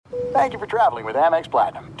Thank you for traveling with Amex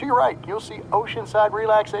Platinum. To your right, you'll see oceanside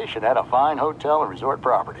relaxation at a fine hotel and resort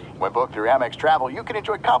property. When booked through Amex Travel, you can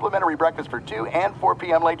enjoy complimentary breakfast for 2 and 4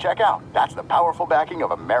 p.m. late checkout. That's the powerful backing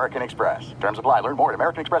of American Express. Terms apply. Learn more at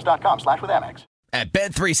americanexpress.com/withAmex. At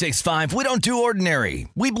Bet365, we don't do ordinary.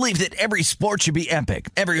 We believe that every sport should be epic.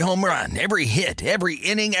 Every home run, every hit, every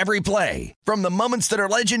inning, every play. From the moments that are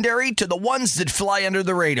legendary to the ones that fly under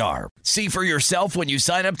the radar. See for yourself when you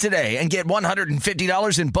sign up today and get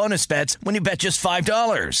 $150 in bonus bets when you bet just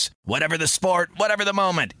 $5. Whatever the sport, whatever the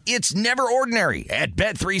moment, it's never ordinary at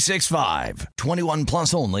Bet365. 21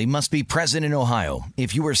 plus only. Must be present in Ohio.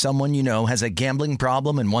 If you or someone you know has a gambling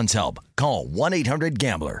problem and wants help, call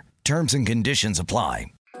 1-800-GAMBLER. Terms and conditions apply.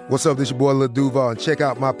 What's up, this your boy Lil Duval, and check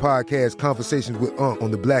out my podcast, Conversations with Unc, on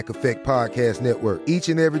the Black Effect Podcast Network. Each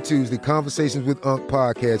and every Tuesday, Conversations with Unc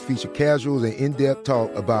podcast feature casual and in-depth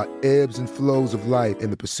talk about ebbs and flows of life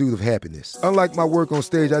and the pursuit of happiness. Unlike my work on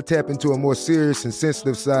stage, I tap into a more serious and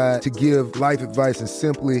sensitive side to give life advice and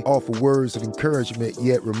simply offer words of encouragement,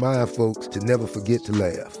 yet remind folks to never forget to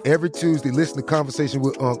laugh. Every Tuesday, listen to Conversation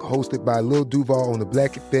with Unc, hosted by Lil Duval on the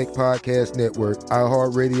Black Effect Podcast Network,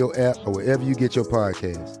 iHeartRadio app, or wherever you get your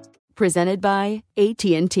podcasts. Presented by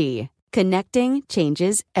AT&T. Connecting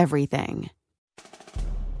changes everything.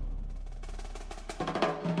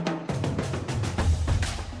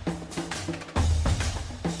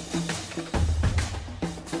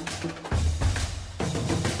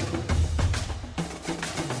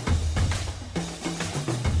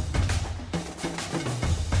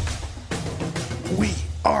 We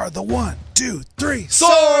are the 1, 2, 3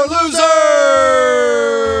 Sore Losers!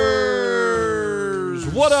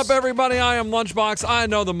 What up, everybody? I am Lunchbox. I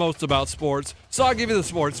know the most about sports, so I'll give you the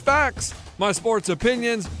sports facts, my sports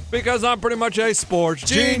opinions, because I'm pretty much a sports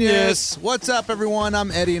genius. What's up, everyone?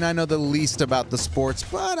 I'm Eddie, and I know the least about the sports,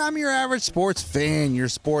 but I'm your average sports fan, your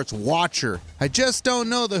sports watcher. I just don't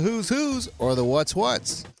know the who's or the what's.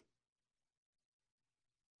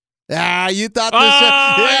 You thought this.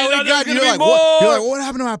 We got you. You're like, what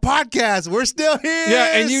happened to my podcast? We're still here.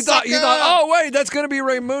 Yeah, and you thought, oh wait, that's gonna be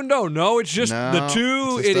Raymundo. No, it's just the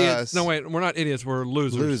two idiots. Us. No, wait, we're not idiots. We're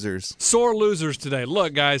losers. Losers. Sore losers today.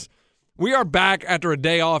 Look, guys, we are back after a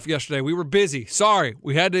day off yesterday. We were busy. Sorry,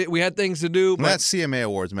 we had things to do. But that's CMA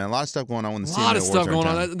Awards, man. A lot of stuff going on with the CMA Awards. A lot of stuff going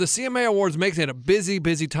on. The CMA Awards makes it a busy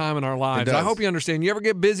time in our lives. I hope you understand. You ever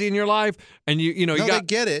get busy in your life, and you they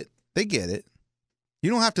get it. They get it. You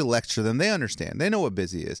don't have to lecture them. They understand. They know what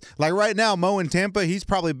busy is. Like right now, Mo in Tampa, he's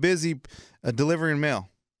probably busy delivering mail.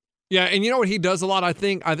 Yeah, and you know what he does a lot? I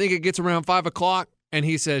think it gets around 5 o'clock, and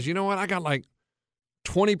he says, you know what? I got like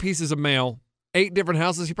 20 pieces of mail, 8 different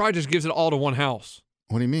houses. He probably just gives it all to one house.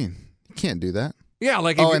 What do you mean? You can't do that. Yeah,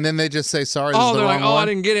 like and then they just say sorry. This is the they're wrong like, one. I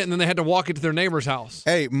didn't get it, and then they had to walk it to their neighbor's house.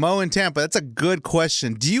 Hey, Mo in Tampa, that's a good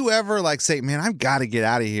question. Do you ever say, man, I've got to get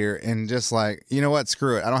out of here, and just you know what,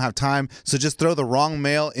 screw it, I don't have time, so just throw the wrong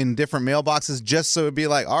mail in different mailboxes just so it'd be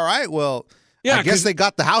like, all right, well, yeah, I guess they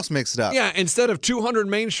got the house mixed up. Yeah, instead of 200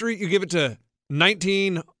 Main Street, you give it to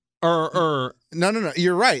 19 or No,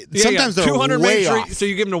 you're right. Yeah, Sometimes they're 200 way Main Street, off. so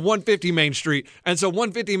you give them to 150 Main Street, and so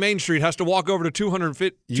 150 Main Street has to walk over to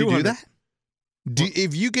 250. You do that?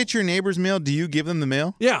 If you get your neighbor's mail, do you give them the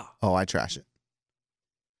mail? Yeah. Oh, I trash it.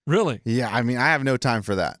 Really? Yeah, I mean, I have no time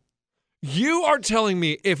for that. You are telling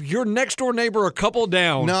me if your next door neighbor a couple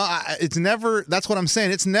down. No, it's never. That's what I'm saying.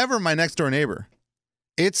 It's never my next door neighbor.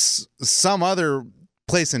 It's some other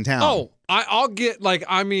place in town. Oh, I'll get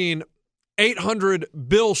 800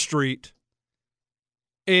 Bill Street,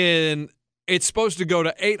 and it's supposed to go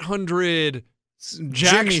to 800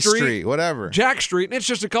 Jack Jimmy Street, whatever. Jack Street, and it's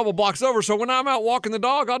just a couple blocks over. So when I'm out walking the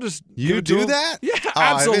dog, I'll just You do that? Yeah, Oh,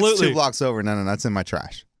 absolutely. If it's 2 blocks over, no, that's in my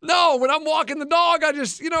trash. No, when I'm walking the dog, I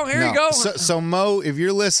just, here you go. So Mo, if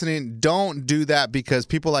you're listening, don't do that because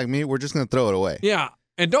people like me, we're just going to throw it away. Yeah,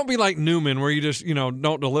 and don't be like Newman where you just,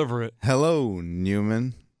 don't deliver it. Hello,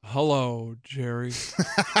 Newman. Hello, Jerry.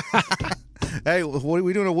 Hey, what are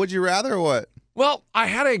we doing? A would you rather or what? Well, I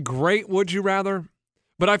had a great would you rather,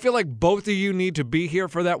 but I feel like both of you need to be here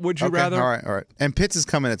for that would you rather. All right. And Pitts is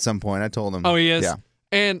coming at some point. I told him. Oh, he is? Yeah.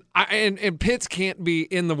 And Pitts can't be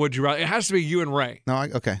in the would you rather. It has to be you and Ray. No,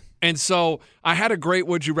 okay. And so I had a great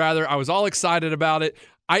would you rather. I was all excited about it.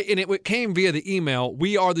 And it came via the email,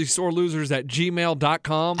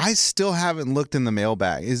 wearethesorelosers@gmail.com. I still haven't looked in the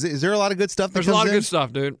mailbag. Is there a lot of good stuff that There's comes a lot of in? good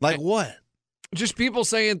stuff, dude. Like what? Just people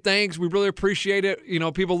saying thanks. We really appreciate it.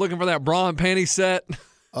 People looking for that bra and panty set.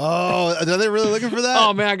 Oh, are they really looking for that?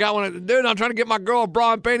 Oh, man, I got one. Dude, I'm trying to get my girl a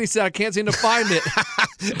bra and panty set. I can't seem to find it.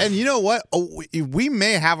 And you know what? Oh, we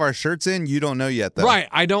may have our shirts in. You don't know yet, though. Right.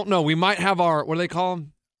 I don't know. We might have our, what do they call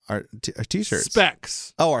them? Our T-shirts.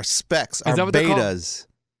 Specs. Oh, our specs. Our that what they're called? betas.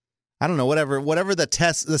 I don't know, whatever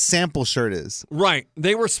the sample shirt is. Right.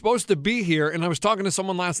 They were supposed to be here, and I was talking to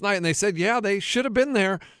someone last night, and they said, yeah, they should have been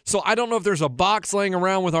there. So I don't know if there's a box laying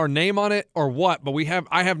around with our name on it or what, but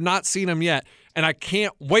I have not seen them yet, and I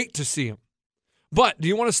can't wait to see them. But do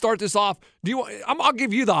you want to start this off? I'll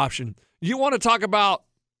give you the option. You want to talk about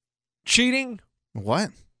cheating? What?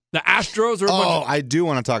 The Astros are I do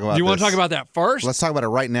want to talk about Do you want this. to talk about that first? Let's talk about it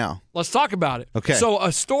right now. Let's talk about it. Okay. So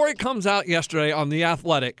a story comes out yesterday on The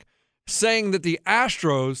Athletic saying that the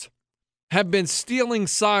Astros have been stealing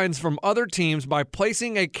signs from other teams by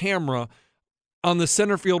placing a camera on the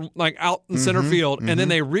center field, like out in center field, and then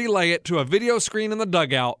they relay it to a video screen in the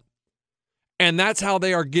dugout, and that's how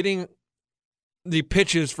they are getting the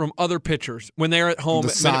pitches from other pitchers when they're at home. The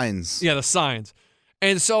signs. The signs.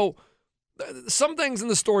 And so some things in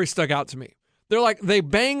the story stuck out to me. They're like, they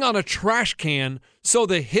bang on a trash can so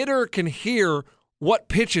the hitter can hear what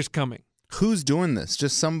pitch is coming. Who's doing this?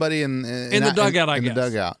 Just somebody in the dugout, I guess. In the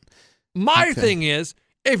dugout. My thing is,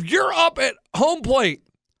 if you're up at home plate,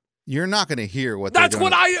 you're not going to hear what that's they're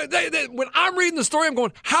doing. what when I'm reading the story, I'm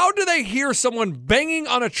going, how do they hear someone banging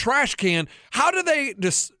on a trash can? How do they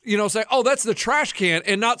just, say, oh, that's the trash can,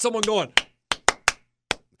 and not someone going,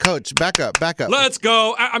 Coach, back up. let's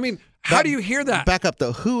go. I mean, how do you hear that? Back up,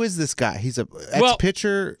 though. Who is this guy? He's a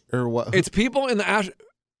ex-pitcher or what? It's people in the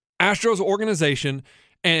Astros organization,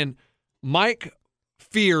 and Mike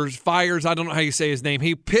Fires, I don't know how you say his name.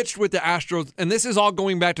 He pitched with the Astros, and this is all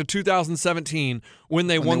going back to 2017 when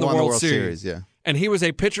they won the World Series. Yeah. And he was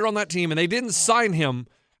a pitcher on that team, and they didn't sign him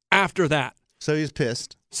after that. So he's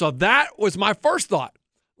pissed. So that was my first thought.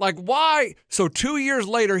 Like, why? So 2 years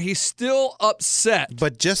later, he's still upset.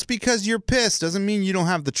 But just because you're pissed doesn't mean you don't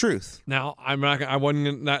have the truth. Now, I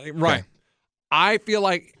wasn't right. Okay. I feel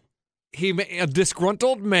like a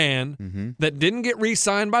disgruntled man that didn't get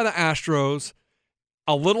re-signed by the Astros,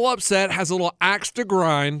 a little upset, has a little axe to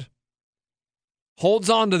grind, holds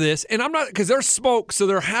on to this. And I'm not, because there's smoke, so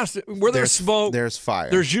there's smoke, there's fire.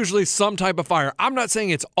 There's usually some type of fire. I'm not saying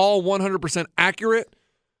it's all 100% accurate,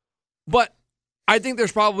 but I think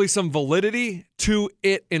there's probably some validity to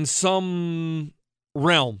it in some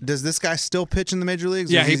realm. Does this guy still pitch in the major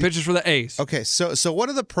leagues? Yeah, he pitches for the A's. Okay, so what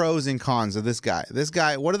are the pros and cons of this guy?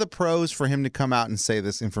 What are the pros for him to come out and say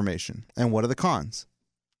this information? And what are the cons?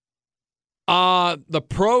 The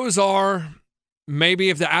pros are maybe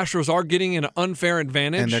if the Astros are getting an unfair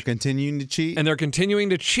advantage. And they're continuing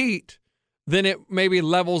to cheat. Then it maybe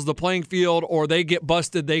levels the playing field, or they get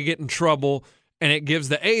busted, they get in trouble, and it gives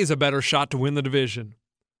the A's a better shot to win the division.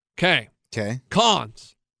 Okay.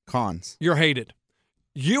 Cons. You're hated.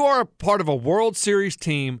 You are a part of a World Series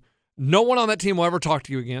team. No one on that team will ever talk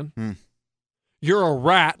to you again. You're a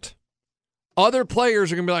rat. Other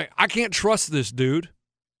players are going to be like, I can't trust this dude.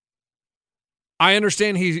 I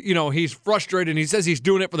understand he's frustrated, and he says he's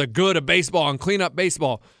doing it for the good of baseball and clean up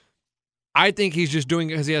baseball. I think he's just doing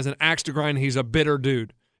it because he has an axe to grind. He's a bitter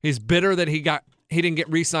dude. He's bitter that he didn't get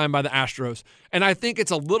re-signed by the Astros. And I think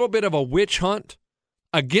it's a little bit of a witch hunt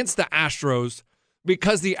against the Astros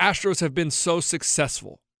because the Astros have been so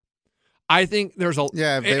successful. I think there's a...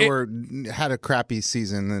 Yeah, if they had a crappy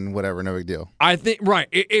season, then whatever, no big deal. I think, right.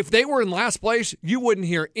 If they were in last place, you wouldn't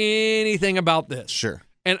hear anything about this. Sure.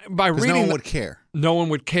 And by reading... no one would care. No one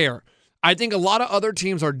would care. I think a lot of other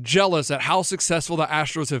teams are jealous at how successful the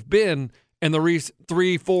Astros have been in the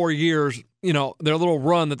 3-4 years, their little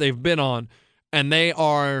run that they've been on, and they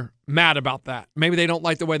are mad about that. Maybe they don't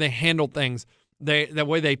like the way they handled things, the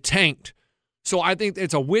way they tanked. So I think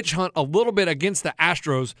it's a witch hunt a little bit against the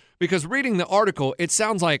Astros because reading the article, it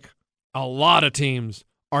sounds like a lot of teams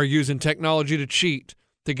are using technology to cheat,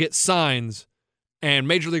 to get signs, and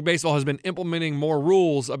Major League Baseball has been implementing more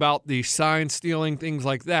rules about the sign stealing, things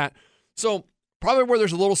like that. So probably where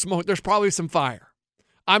there's a little smoke, there's probably some fire.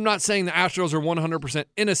 I'm not saying the Astros are 100%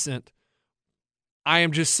 innocent. I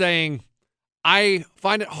am just saying I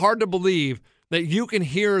find it hard to believe that you can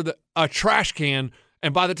hear a trash can,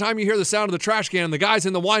 and by the time you hear the sound of the trash can and the guy's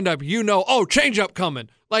in the windup, changeup coming.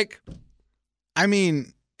 I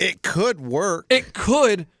mean, it could work. It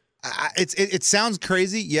could. It sounds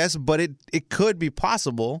crazy, yes, but it could be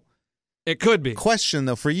possible. It could be. Question,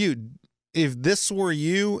 though, for you. If this were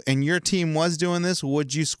you and your team was doing this,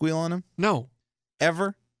 would you squeal on him? No.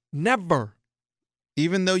 Ever? Never.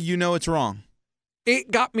 Even though you know it's wrong? If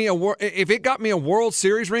it got me a World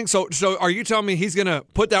Series ring, so are you telling me he's going to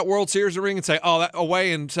put that World Series ring and say,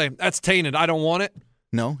 away and say, that's tainted, I don't want it?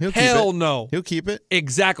 No, he'll keep it. Hell no. He'll keep it.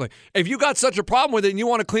 Exactly. If you got such a problem with it and you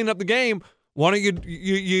want to clean up the game, Why don't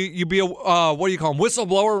you be a what do you call them,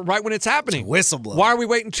 whistleblower right when it's happening? Whistleblower. Why are we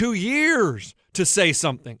waiting 2 years to say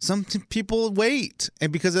something? Some people wait,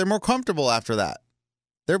 and because they're more comfortable after that.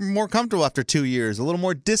 They're more comfortable after 2 years, a little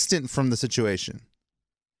more distant from the situation.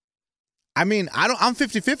 I mean, I'm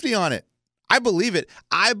 50-50 on it. I believe it.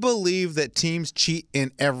 I believe that teams cheat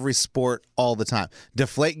in every sport all the time.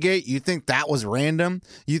 Deflategate, you think that was random?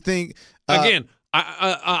 You think Again,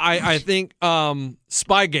 I think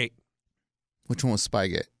Spygate. Which one was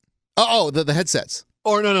Spygate? Oh, the headsets.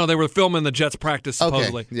 Or no, they were filming the Jets practice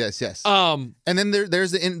supposedly. Okay. Yes. And then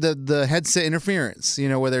there's the headset interference,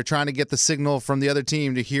 where they're trying to get the signal from the other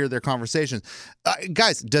team to hear their conversations.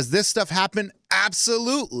 Guys, does this stuff happen?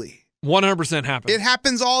 Absolutely. 100% happens. It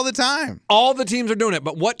happens all the time. All the teams are doing it,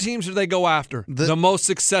 but what teams do they go after? The most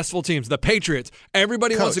successful teams, the Patriots.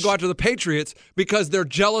 Everybody wants to go after the Patriots because they're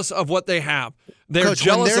jealous of what they have. They're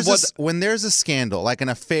jealous of what... when there's a scandal, like an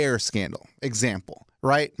affair scandal, example,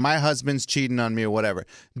 right? My husband's cheating on me or whatever.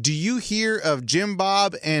 Do you hear of Jim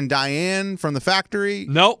Bob and Diane from the factory?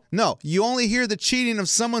 Nope. No. You only hear the cheating of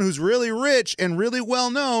someone who's really rich and really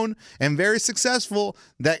well-known and very successful,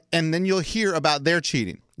 and then you'll hear about their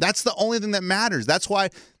cheating. That's the only thing that matters. That's why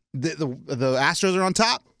the Astros are on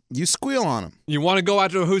top. You squeal on them. You want to go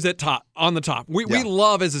after who's on the top. We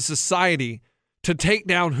love as a society to take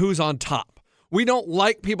down who's on top. We don't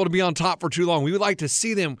like people to be on top for too long. We would like to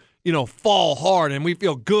see them, fall hard and we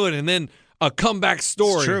feel good and then a comeback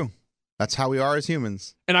story. It's true. That's how we are as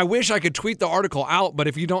humans. And I wish I could tweet the article out, but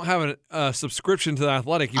if you don't have a subscription to The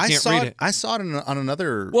Athletic, you can't read it. I saw it on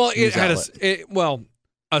another it had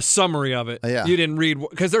a summary of it. Yeah. You didn't read,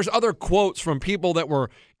 because there's other quotes from people that were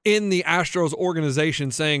in the Astros organization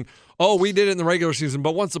saying, oh, we did it in the regular season,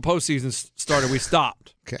 but once the postseason started, we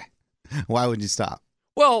stopped. Okay. Why would you stop?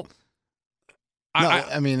 Well,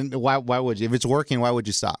 I mean, why would you? If it's working, why would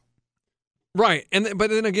you stop? Right. But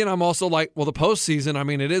then again, I'm also like, well, the postseason, I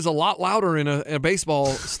mean, it is a lot louder in a baseball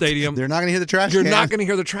stadium. They're not going to hear the trash You're can. not going to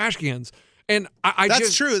hear the trash cans. And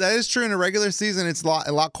That's true. That is true. In a regular season, it's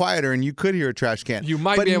a lot quieter, and you could hear a trash can. You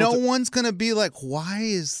might but be able no one's going to be like, why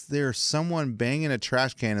is there someone banging a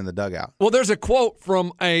trash can in the dugout? Well, there's a quote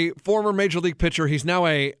from a former Major League pitcher. He's now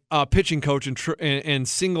a pitching coach in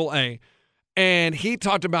Single A. And he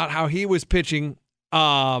talked about how he was pitching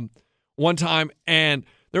one time, and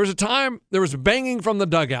there was a time there was banging from the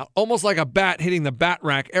dugout, almost like a bat hitting the bat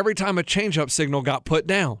rack every time a changeup signal got put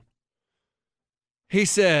down. He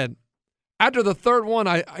said, after the third one,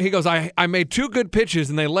 I made 2 good pitches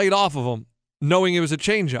and they laid off of them, knowing it was a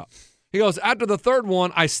changeup. He goes, after the third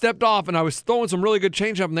one, I stepped off and I was throwing some really good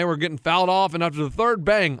changeup and they were getting fouled off. And after the third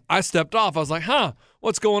bang, I stepped off. I was like,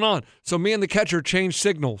 what's going on? So me and the catcher changed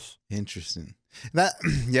signals. Interesting.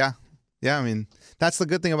 Yeah. I mean, that's the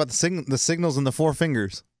good thing about the signals and the 4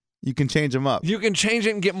 fingers. You can change them up. You can change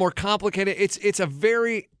it and get more complicated. It's a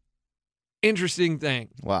very interesting thing.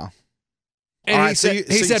 Wow. And he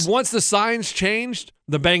said once the signs changed,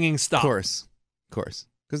 the banging stopped. Of course.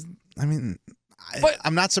 Because, I mean,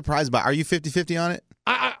 I'm not surprised by it. Are you 50-50 on it?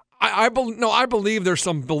 I believe there's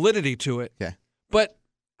some validity to it. Yeah. But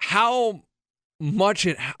how much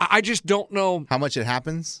I just don't know. How much it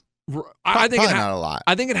happens? I think probably not a lot.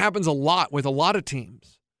 I think it happens a lot with a lot of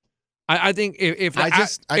teams. I think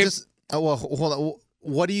hold on.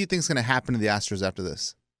 What do you think is going to happen to the Astros after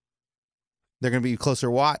this? They're going to be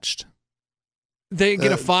closer watched. They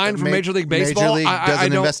get a fine from Major League Baseball. Major League does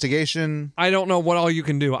an investigation. I don't know what all you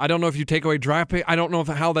can do. I don't know if you take away draft pick. I don't know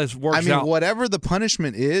how this works out. Whatever the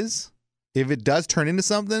punishment is, if it does turn into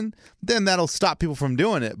something, then that'll stop people from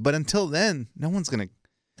doing it. But until then, no one's going to.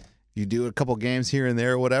 You do a couple games here and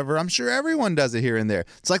there or whatever. I'm sure everyone does it here and there.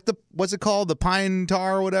 It's like what's it called? The pine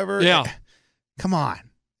tar or whatever? Yeah. Come on.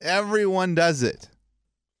 Everyone does it.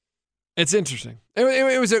 It's interesting.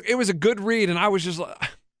 It was a good read, and I was just like,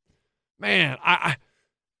 man,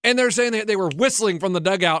 and they're saying that they were whistling from the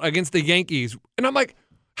dugout against the Yankees. And I'm like,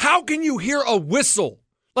 how can you hear a whistle?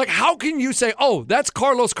 Like, how can you say, oh, that's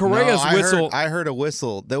Carlos Correa's whistle? I heard a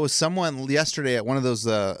whistle. There was someone yesterday at one of those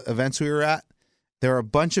events we were at. There were a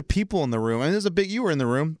bunch of people in the room. And you were in the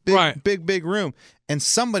room. Big room. And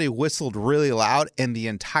somebody whistled really loud, and the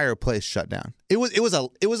entire place shut down. It was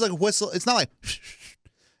like a whistle. It's not like,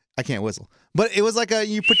 I can't whistle. But it was like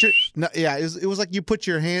it was like you put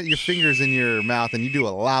your fingers in your mouth and you do a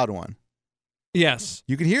loud one. Yes.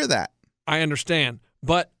 You can hear that. I understand.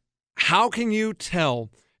 But how can you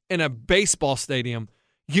tell in a baseball stadium,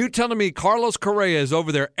 you telling me Carlos Correa is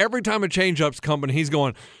over there every time a changeup's coming, he's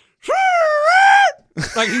going,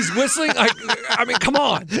 Like he's whistling. Like, I mean, come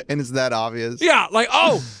on. And it's that obvious. Yeah, like,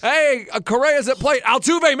 oh, hey, Correa's at plate.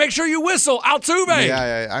 Altuve, make sure you whistle. Altuve.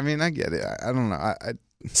 Yeah. I mean, I get it. I don't know.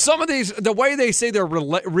 Some of these, the way they say they're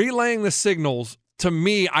relaying the signals, to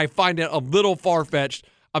me, I find it a little far-fetched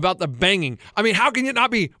about the banging. I mean, how can you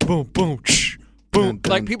not be boom, boom, shh, boom,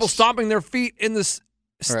 like people stomping their feet in the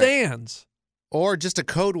stands? Right. Or just a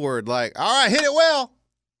code word like, all right, hit it well.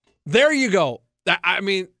 There you go. I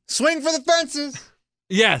mean, swing for the fences.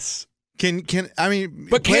 Yes. I mean,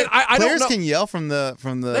 but I don't players know. can yell from the They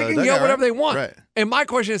can dugout, yell whatever right? they want. Right. And my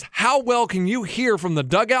question is, how well can you hear from the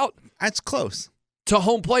dugout That's close to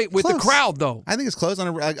home plate with the crowd, though? I think it's close on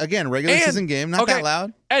a regular season game, not that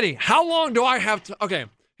loud. Eddie, how long do I have to? Okay,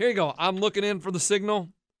 here you go. I'm looking in for the signal.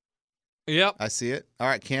 Yep. I see it. All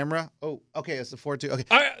right, camera. Oh, okay, it's a 4-2. Okay.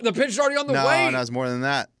 The pitch is already on the way. No, it's more than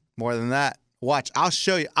that. More than that. Watch, I'll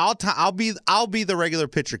show you. I'll be the regular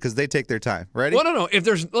pitcher because they take their time. Ready? Well, no. If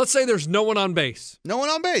let's say there's no one on base. No one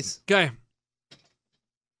on base. Okay.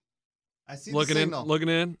 I see looking the signal. looking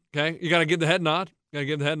in. Okay, you got to give the head nod.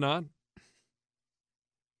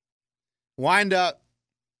 Wind up,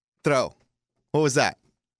 throw. What was that?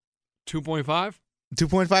 2.5.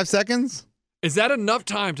 2.5 seconds. Is that enough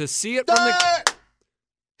time to see it from the?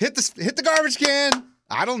 Hit the garbage can.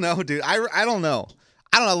 I don't know, dude. I don't know.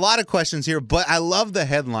 I don't know. A lot of questions here, but I love the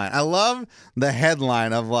headline. I love the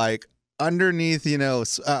headline of like underneath, on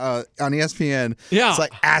ESPN. Yeah. It's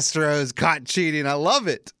like Astros caught cheating. I love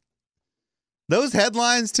it. Those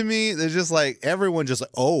headlines to me, they're just like everyone just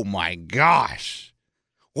like, oh my gosh,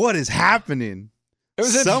 what is happening?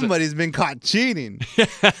 Somebody's been caught cheating.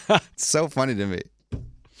 It's so funny to me.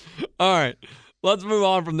 All right, let's move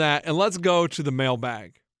on from that and let's go to the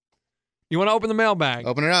mailbag. You want to open the mailbag?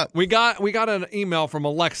 Open it up. We got an email from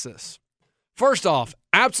Alexis. First off,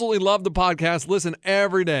 absolutely love the podcast. Listen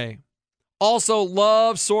every day. Also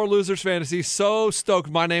love Sore Losers Fantasy. So stoked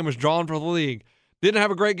my name was drawn for the league. Didn't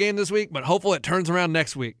have a great game this week, but hopefully it turns around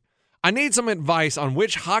next week. I need some advice on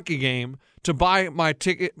which hockey game to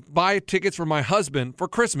buy tickets for my husband for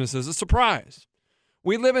Christmas as a surprise.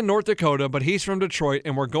 We live in North Dakota, but he's from Detroit,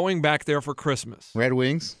 and we're going back there for Christmas. Red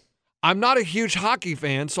Wings? I'm not a huge hockey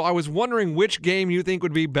fan, so I was wondering which game you think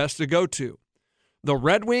would be best to go to. The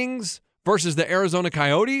Red Wings versus the Arizona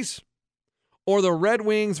Coyotes, or the Red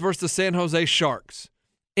Wings versus the San Jose Sharks?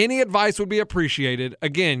 Any advice would be appreciated.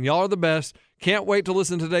 Again, y'all are the best. Can't wait to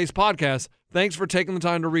listen to today's podcast. Thanks for taking the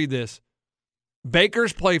time to read this.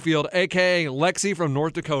 Baker's Playfield, a.k.a. Lexi from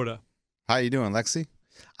North Dakota. How you doing, Lexi?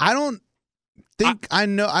 I don't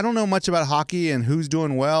know much about hockey and who's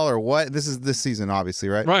doing well or what. This is this season, obviously,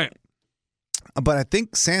 right? Right. But I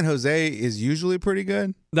think San Jose is usually pretty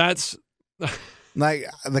good. That's like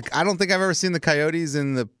I don't think I've ever seen the Coyotes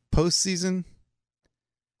in the postseason.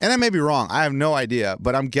 And I may be wrong. I have no idea.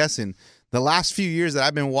 But I'm guessing the last few years that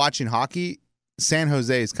I've been watching hockey, San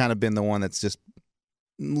Jose has kind of been the one that's just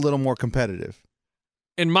a little more competitive.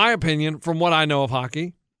 In my opinion, from what I know of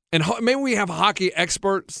hockey, and maybe we have hockey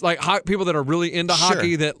experts, like people that are really into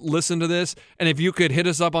hockey that listen to this. And if you could hit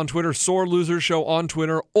us up on Twitter, Sore Losers Show on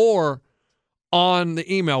Twitter, or on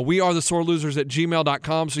the email,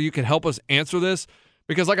 wearethesorelosers@gmail.com, so you can help us answer this.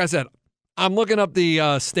 Because like I said, I'm looking up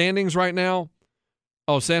the standings right now.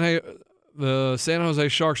 Oh, the San Jose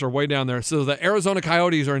Sharks are way down there. So the Arizona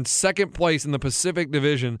Coyotes are in second place in the Pacific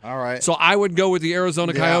Division. All right. So I would go with the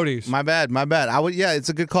Arizona Coyotes. My bad. I would. Yeah, it's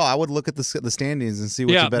a good call. I would look at the standings and see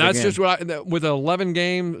what's a better that's game. just what with 11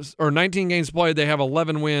 games or 19 games played, they have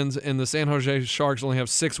 11 wins, and the San Jose Sharks only have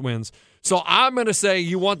 6 wins. So I'm going to say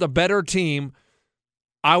you want the better team.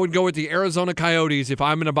 I would go with the Arizona Coyotes if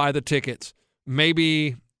I'm going to buy the tickets.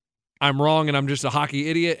 Maybe I'm wrong and I'm just a hockey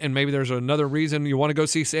idiot, and maybe there's another reason you want to go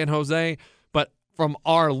see San Jose. But from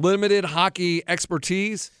our limited hockey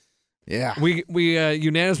expertise, we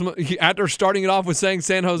unanimously, after starting it off with saying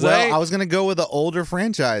San Jose, well, I was going to go with the older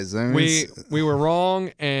franchise. I mean, we were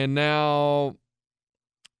wrong, and now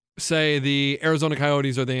say the Arizona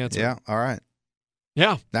Coyotes are the answer. Yeah, all right.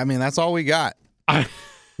 Yeah. I mean, that's all we got.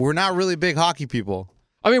 We're not really big hockey people.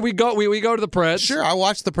 I mean, we go to the Preds. Sure, I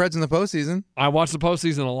watch the Preds in the postseason. I watch the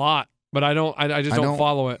postseason a lot, but I just don't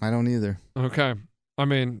follow it. I don't either. Okay. I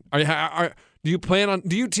mean, do you plan on?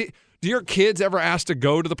 Do your kids ever ask to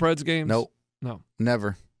go to the Preds games? Nope. No.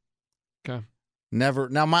 Never. Okay. Never.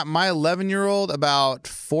 Now, my 11-year-old, about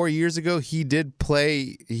 4 years ago, he did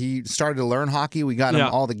play. He started to learn hockey. We got him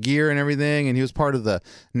all the gear and everything, and he was part of the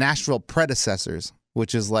Nashville Predecessors,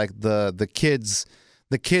 which is like the kids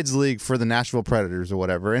league for the Nashville Predators or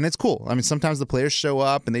whatever. And it's cool. I mean, sometimes the players show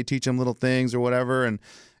up and they teach them little things or whatever, and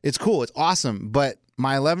it's cool. It's awesome. But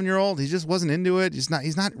My 11-year-old, he just wasn't into it. He's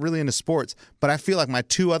not really into sports. But I feel like my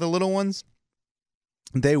 2 other little ones,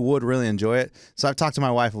 they would really enjoy it. So I've talked to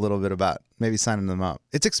my wife a little bit about maybe signing them up.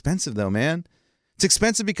 It's expensive though, man. It's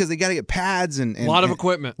expensive because they got to get pads and a lot of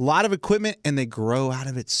equipment. A lot of equipment, and they grow out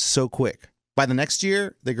of it so quick. By the next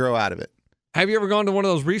year, they grow out of it. Have you ever gone to one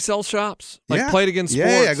of those resale shops? Like Played Against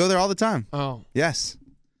Sports? Yeah, I go there all the time. Oh. Yes.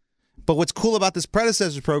 But what's cool about this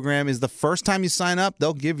predecessor program is the first time you sign up,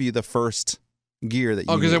 they'll give you the first gear that you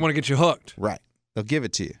need. Oh, because they want to get you hooked. Right. They'll give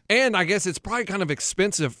it to you. And I guess it's probably kind of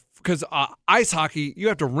expensive because ice hockey, you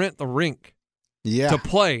have to rent the rink to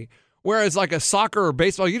play. Whereas like a soccer or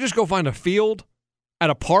baseball, you just go find a field at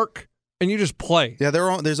a park and you just play. Yeah,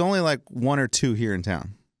 there's only like 1 or 2 here in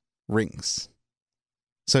town, rinks.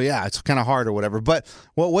 So yeah, it's kind of hard or whatever. But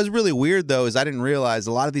what was really weird though is I didn't realize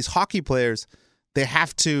a lot of these hockey players, they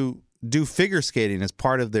have to do figure skating as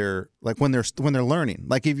part of their, like when they're learning.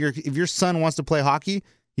 Like if your son wants to play hockey,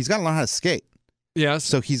 he's got to learn how to skate. Yes.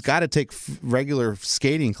 So he's got to take regular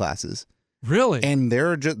skating classes. Really? And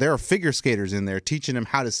there are figure skaters in there teaching him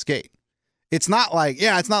how to skate. It's not like,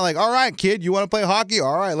 all right, kid, you want to play hockey?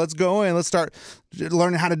 All right, let's go in. Let's start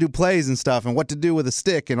learning how to do plays and stuff and what to do with a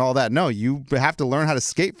stick and all that. No, you have to learn how to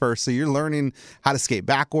skate first. So you're learning how to skate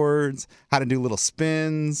backwards, how to do little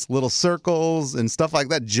spins, little circles and stuff like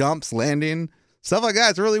that, jumps, landing, stuff like that.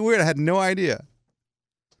 It's really weird. I had no idea.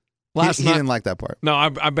 He didn't like that part. No, I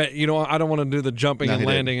bet, I don't want to do the jumping and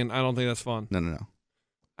landing, and I don't think that's fun. No.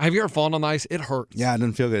 Have you ever fallen on the ice? It hurts. Yeah, it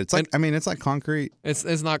doesn't feel good. It's like, it's like concrete.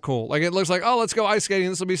 It's not cool. Like, it looks like, oh, let's go ice skating.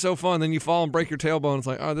 This will be so fun. Then you fall and break your tailbone. It's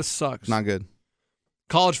like, oh, this sucks. Not good.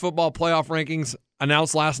 College football playoff rankings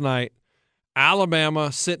announced last night.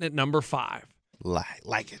 Alabama sitting at number 5.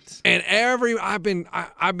 Like it. And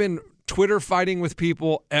I've been Twitter fighting with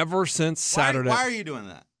people ever since Saturday. Why are you doing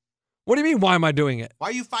that? What do you mean, why am I doing it? Why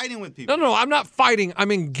are you fighting with people? No, I'm not fighting.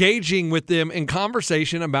 I'm engaging with them in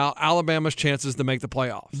conversation about Alabama's chances to make the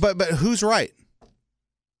playoffs. But who's right?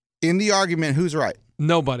 In the argument, who's right?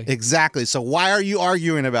 Nobody. Exactly. So why are you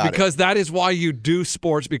arguing about it? Because that is why you do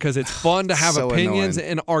sports, because it's fun to have opinions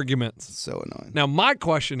and arguments. So annoying. Now, my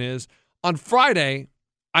question is, on Friday,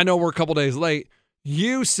 I know we're a couple days late,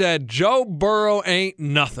 you said Joe Burrow ain't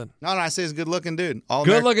nothing. No, I say he's a good-looking dude.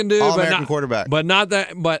 Good-looking dude, but not quarterback. But not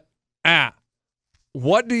that. But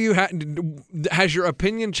what do you has your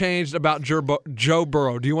opinion changed about Joe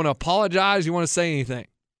Burrow? Do you want to apologize? Do you want to say anything?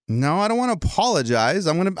 No, I don't want to apologize.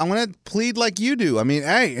 I'm gonna plead like you do. I mean,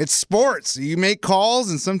 hey, it's sports. You make calls,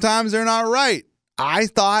 and sometimes they're not right.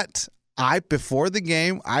 Before the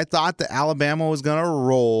game, I thought that Alabama was gonna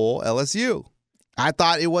roll LSU. I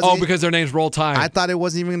thought it wasn't. Oh, because their name's Roll Tide. I thought it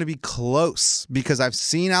wasn't even going to be close because I've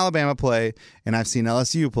seen Alabama play and I've seen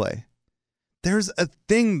LSU play. There's a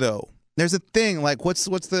thing though. There's a thing like what's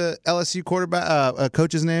the LSU quarterback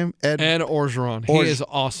coach's name? Ed Orgeron. He is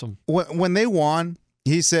awesome. When they won,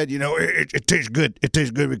 he said, it tastes good. It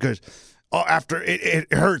tastes good because after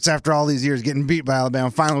it hurts after all these years getting beat by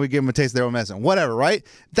Alabama. Finally, we give them a taste of their own medicine. Whatever, right?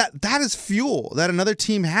 That is fuel that another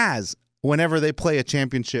team has whenever they play a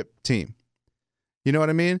championship team. You know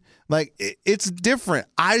what I mean? Like, it's different.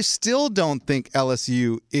 I still don't think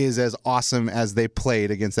LSU is as awesome as they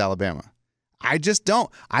played against Alabama. I just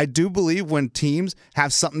don't. I do believe when teams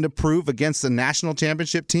have something to prove against a national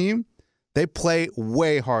championship team, they play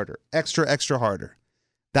way harder, extra harder.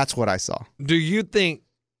 That's what I saw. Do you think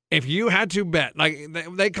if you had to bet, like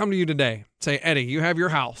they come to you today, say, Eddie, you have your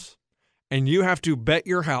house, and you have to bet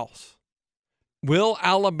your house, will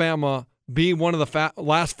Alabama be one of the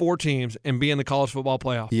last 4 teams and be in the college football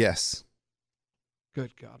playoff? Yes.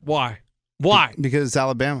 Good God. Why? Why? Because it's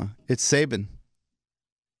Alabama. It's Saban.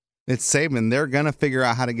 They're going to figure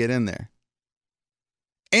out how to get in there.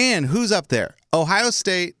 And who's up there? Ohio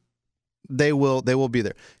State, they will be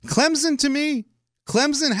there. Clemson, to me,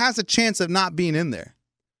 Clemson has a chance of not being in there.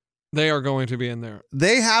 They are going to be in there.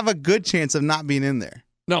 They have a good chance of not being in there.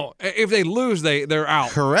 No, if they lose, they're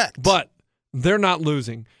out. Correct. But they're not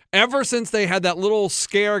losing. Ever since they had that little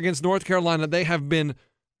scare against North Carolina, they have been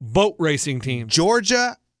boat racing teams.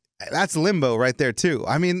 Georgia, that's limbo right there too.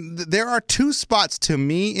 I mean, there are 2 spots to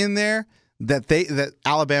me in there that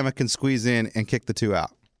Alabama can squeeze in and kick the 2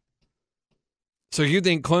 out. So you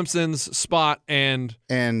think Clemson's spot and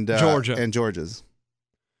Georgia and Georgia's?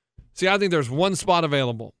 See, I think there's 1 spot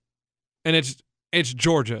available, and it's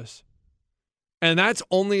Georgia's, and that's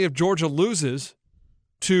only if Georgia loses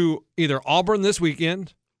to either Auburn this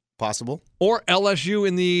weekend. Possible. Or LSU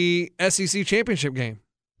in the SEC championship game.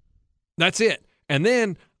 That's it. And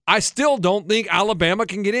then I still don't think Alabama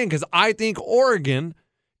can get in because I think Oregon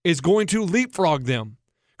is going to leapfrog them.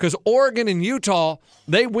 Because Oregon and Utah,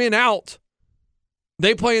 they win out.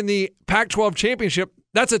 They play in the Pac-12 championship.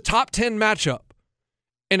 That's a top 10 matchup.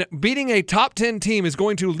 And beating a top 10 team is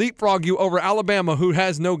going to leapfrog you over Alabama, who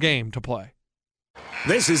has no game to play.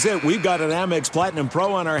 This is it. We've got an Amex Platinum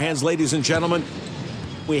Pro on our hands, ladies and gentlemen.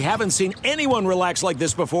 We haven't seen anyone relax like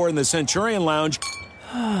this before in the Centurion Lounge.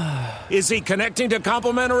 Is he connecting to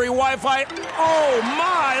complimentary Wi-Fi? Oh,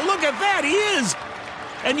 my. Look at that. He is.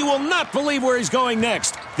 And you will not believe where he's going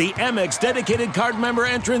next. The Amex dedicated card member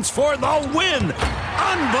entrance for the win.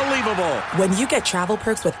 Unbelievable. When you get travel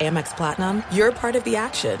perks with Amex Platinum, you're part of the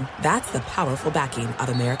action. That's the powerful backing of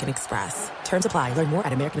American Express. Terms apply. Learn more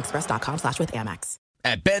at americanexpress.com/withAmex.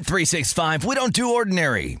 At Bet365, we don't do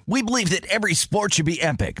ordinary. We believe that every sport should be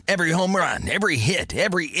epic. Every home run, every hit,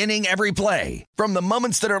 every inning, every play. From the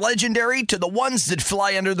moments that are legendary to the ones that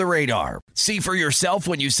fly under the radar. See for yourself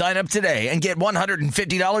when you sign up today and get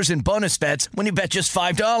 $150 in bonus bets when you bet just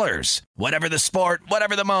 $5. Whatever the sport,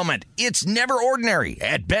 whatever the moment, it's never ordinary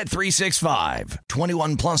at Bet365.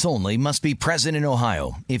 21 plus only. Must be present in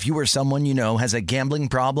Ohio. If you or someone you know has a gambling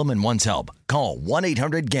problem and wants help, call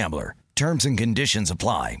 1-800-GAMBLER. Terms and conditions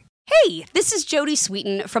apply. Hey, this is Jodie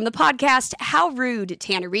Sweetin from the podcast How Rude,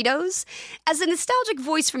 Tanneritos. As a nostalgic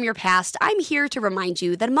voice from your past, I'm here to remind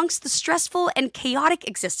you that amongst the stressful and chaotic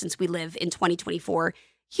existence we live in 2024,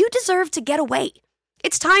 you deserve to get away.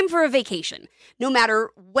 It's time for a vacation, no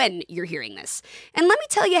matter when you're hearing this. And let me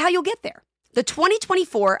tell you how you'll get there. The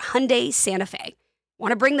 2024 Hyundai Santa Fe.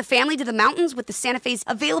 Want to bring the family to the mountains with the Santa Fe's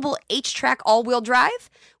available H-Track all-wheel drive?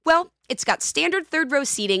 Well, it's got standard third-row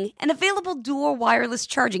seating and available dual wireless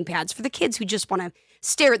charging pads for the kids who just want to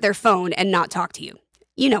stare at their phone and not talk to you.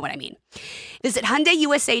 You know what I mean. Visit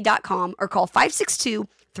HyundaiUSA.com or call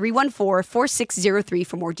 562-314-4603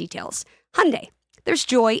 for more details. Hyundai, there's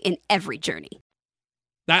joy in every journey.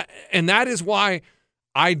 That is why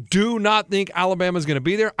I do not think Alabama's going to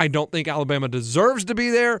be there. I don't think Alabama deserves to be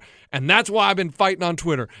there, and that's why I've been fighting on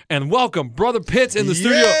Twitter. And welcome, Brother Pitts in the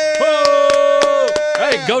studio. Oh!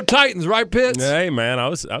 Hey, go Titans, right, Pitts? Hey, man, I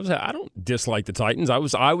don't dislike the Titans. I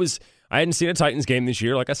hadn't seen a Titans game this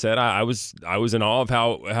year. Like I said, I was in awe of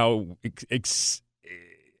how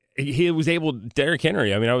he was able, Derrick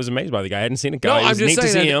Henry. I mean, I was amazed by the guy. I hadn't seen a guy. No, I'm just saying, to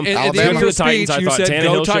see him. Alabama for the Titans. speech, I thought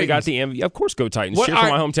Tannehill should have got the Titans. MVP. Of course, go Titans. What, Cheer for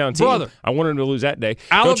my hometown team. brother. I wanted him to lose that day.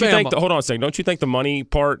 Alabama. Hold on a second. Don't you think the money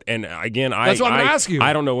part? And again, That's what I'm going to ask you.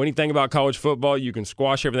 I don't know anything about college football. You can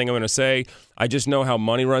squash everything I'm going to say. I just know how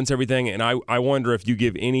money runs everything, and I wonder if you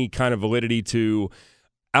give any kind of validity to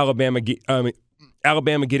Alabama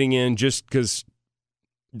getting in just because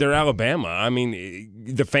they're Alabama. I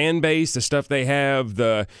mean, the fan base, the stuff they have,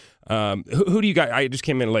 who do you guys? I just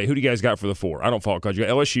came in late. Who do you guys got for the 4? I don't follow college. You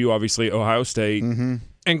got LSU, obviously, Ohio State, and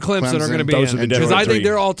Clemson are going to be Those in are the because I think 3.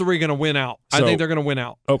 they're all 3 going to win out. I think they're going to win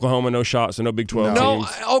out. Oklahoma, no shots, so no Big 12 No, teams.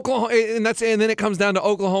 Oklahoma, and then it comes down to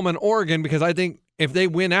Oklahoma and Oregon because I think if they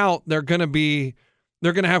win out, they're going to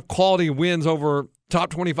have quality wins over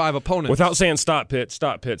top 25 opponents. Without saying stop, Pitt,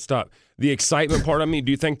 stop. The excitement part of me,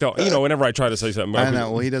 do you think whenever I try to say something, I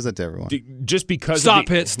know. Well, he does that to everyone. Just because Stop,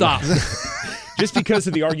 Pitt, stop. Just because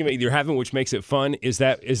of the argument you're having, which makes it fun, is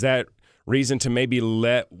that reason to maybe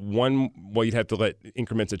let one? Well, you'd have to let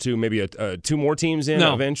increments of 2, maybe 2 more teams in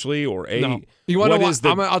eventually, or 8. No. You want to know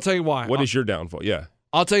why? I'll tell you why. What is your downfall? Yeah,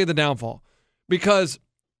 I'll tell you the downfall. Because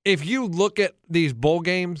if you look at these bowl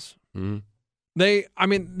games, they're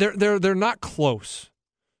not close.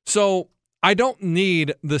 So I don't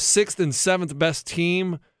need the 6th and 7th best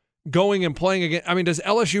team going and playing against. I mean, does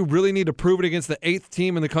LSU really need to prove it against the 8th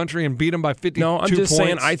team in the country and beat them by 52 No, I'm just points?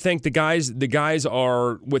 saying. I think the guys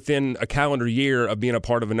are within a calendar year of being a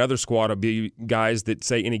part of another squad of be guys that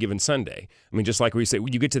say any given Sunday. I mean, just like we say,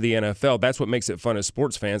 when you get to the NFL, that's what makes it fun as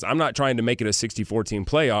sports fans. I'm not trying to make it a 64-team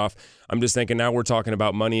playoff. I'm just thinking now we're talking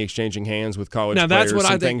about money exchanging hands with college now, players. that's what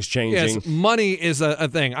I think. Things changing. Yes, money is a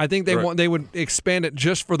thing. I think they would expand it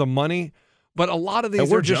just for the money. But a lot of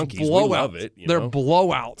these are just junkies. blowouts. We love it, They're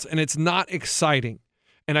blowouts, and it's not exciting.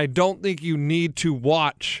 And I don't think you need to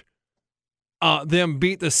watch them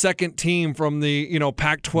beat the second team from the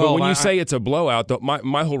Pac-12. But when you say it's a blowout, though,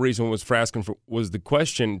 my whole reason was for asking was the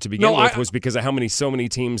question to begin with was because of so mmany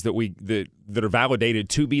teams that are validated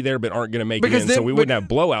to be there but aren't going to make it in. So we wouldn't have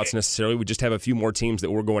blowouts necessarily. We'd just have a few more teams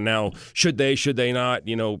that we're going now. Should they not?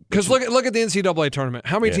 Because look at the NCAA tournament.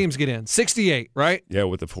 How many teams get in? 68, right? Yeah,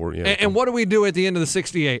 with the 4. Yeah. And what do we do at the end of the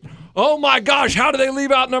 68? oh my gosh, how do they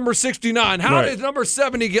leave out number 69? How did number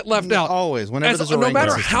 70 get left out? Always, whenever there's a no ranking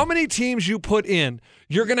matter system. how many teams you put in,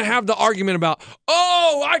 you're going to have the argument about,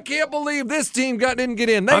 oh, I can't believe this team didn't get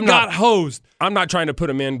in. They got hosed. I'm not trying to put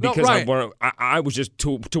them in because right. I was just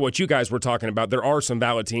to what you guys were talking about. There are some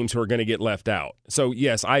valid teams who are going to get left out. So,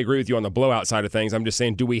 yes, I agree with you on the blowout side of things. I'm just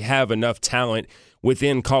saying, do we have enough talent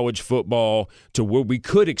within college football to where we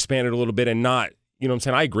could expand it a little bit and not, you know what I'm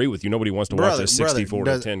saying? I agree with you. Nobody wants to watch a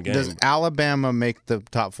 64-10 game. Does Alabama make the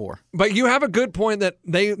top 4? But you have a good point that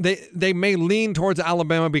they may lean towards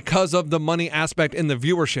Alabama because of the money aspect in the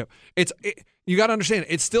viewership. You got to understand,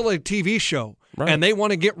 it's still a TV show, and they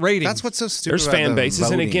want to get ratings. That's what's so stupid. There's about fan the bases,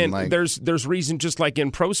 voting, and again, like, there's reason just like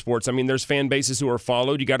in pro sports. I mean, there's fan bases who are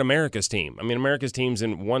followed. You got America's team. I mean, America's team's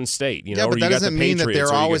in one state. You know, but or that you got doesn't the mean that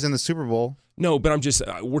Patriots, they're or you always got- in the Super Bowl. No, but I'm just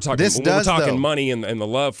we're talking. This we're does, talking though. money and the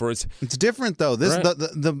love for it. It's different though. This Right.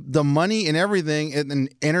 the money and everything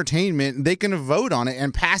and entertainment. They can vote on it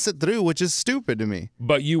and pass it through, which is stupid to me.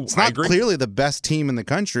 But It's I not agree. clearly the best team in the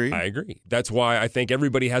country. I agree. That's why I think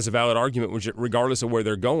everybody has a valid argument, regardless of where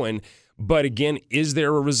they're going. But again, is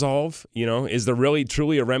there a resolve? You know, is there really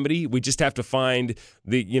truly a remedy? We just have to find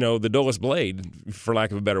the dullest blade, for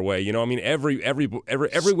lack of a better way. You know, I mean, every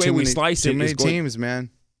way we slice it too many is going. teams,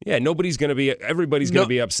 man. Yeah, everybody's going to be. Everybody's going to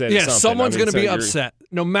be upset. Yeah, at something. someone's I mean, going to be so you're- upset,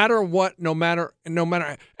 no matter what, no matter.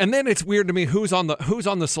 And then it's weird to me who's on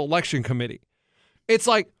the selection committee. It's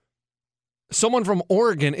like someone from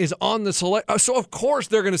Oregon is on the select. So of course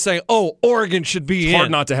they're going to say, "Oh, Oregon should be It's in."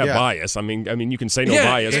 hard not to have Yeah. bias. I mean, you can say no Yeah,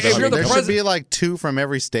 bias. if But I you're mean, the There president- should be like 2 from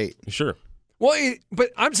every state. sure. Well,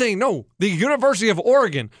 but I'm saying no. The University of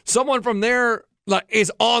Oregon, someone from there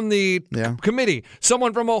is on the committee.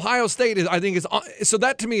 Someone from Ohio State is on. So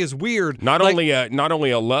that to me is weird. Not only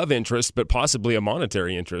a love interest, but possibly a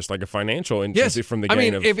monetary interest, like a financial interest Yes, from the I gain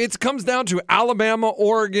mean, of. if it comes down to Alabama,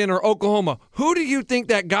 Oregon, or Oklahoma, who do you think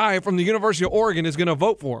that guy from the University of Oregon is going to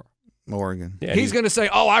vote for? Oregon. Yeah, He's going to say,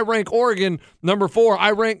 "Oh, I rank Oregon number 4.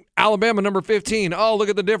 I rank Alabama number 15. Oh, look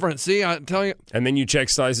at the difference. See, I tell you." And then you check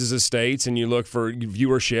sizes of states, and you look for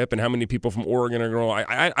viewership and how many people from Oregon are going.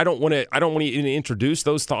 I don't want to introduce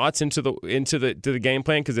those thoughts into the game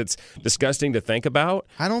plan because it's disgusting to think about.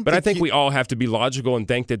 But I think we all have to be logical and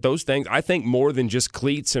think that those things. I think more than just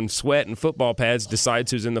cleats and sweat and football pads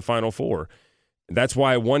decides who's in the Final Four. That's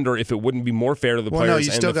why I wonder if it wouldn't be more fair to the players. Well, no, you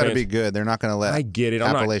and still got to be good. They're not going to let. I get it.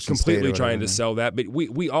 I'm not Appalachian State completely or trying whatever. to sell that, but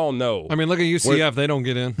we all know. I mean, look at UCF. They don't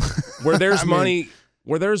get in. Where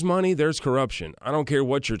there's money, there's corruption. I don't care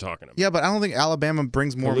what you're talking about. Yeah, but I don't think Alabama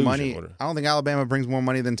brings more Collusion, money. whatever. I don't think Alabama brings more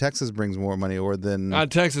money than Texas brings more money, or than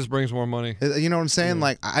Texas brings more money. You know what I'm saying?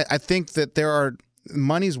 Like I think that there are.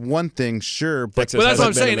 Money's one thing, sure, but Texas that's what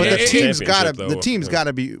I'm saying. But the team's got got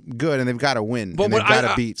to be good, and they've got to win. But and what they've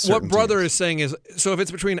got to beat. what certain brother teams. is saying is, so if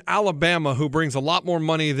it's between Alabama, who brings a lot more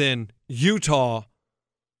money than Utah,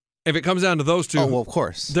 if it comes down to those two, Oh well, of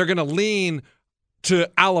course. they're going to lean to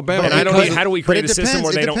Alabama. And I don't. because- How do we create a system depends.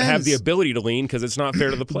 where It they don't have the depends. ability to lean because it's not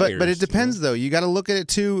fair to the players? But it depends though. You got to look at it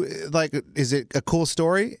too. Like, is it a cool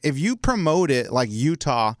story? If you promote it like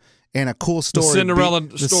Utah and a cool story, Cinderella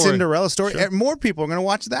the story. Cinderella story, more people are going to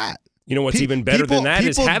watch that. You know what's Pe- even better than people- that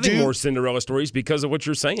is people having do- more Cinderella stories because of what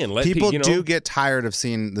you're saying. Let People you know, do get tired of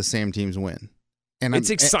seeing the same teams win. And It's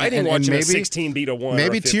I'm- exciting and watching a maybe, 16 beat a 1. or a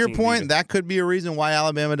Maybe to your 15 beat point, a- that could be a reason why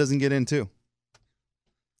Alabama doesn't get in too.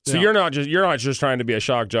 So you're not just trying to be a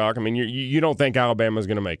shock jock. I mean, you don't think Alabama's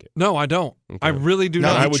going to make it? No, I don't. I really do No,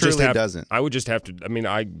 not. he I would just truly have, doesn't. I would just have to. I mean,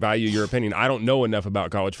 I value your opinion. I don't know enough about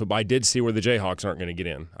college football. I did see where the Jayhawks aren't going to get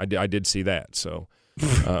in. I did see that. So,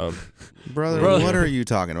 Brother, what are you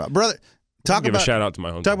talking about, brother? Talk give about a shout out to my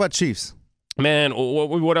home. Talk about Chiefs. Man,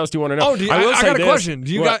 what else do you want to know? Oh, will I say got a this. question.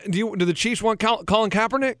 What? Do the Chiefs want Colin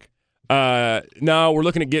Kaepernick? No, we're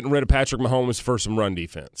looking at getting rid of Patrick Mahomes for some run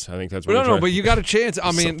defense. I think that's what. No, but you got a chance.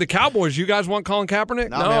 I mean, the Cowboys. You guys want Colin Kaepernick?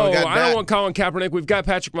 No, man, we got I don't want Colin Kaepernick. We've got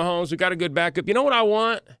Patrick Mahomes. We've got a good backup. You know what I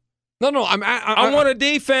want? No. I want a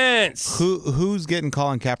defense. Who's getting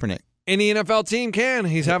Colin Kaepernick? Any NFL team can.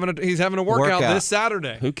 He's having a workout this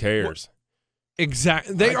Saturday. Who cares?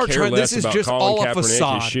 Exactly. They I are care trying. less This is about just Colin all a Kaepernick,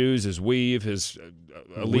 facade. His shoes, his weave, his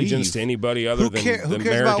allegiance Weave? to anybody other Who than cares the about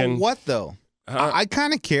American. what though? I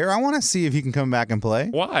kind of care. I want to see if he can come back and play.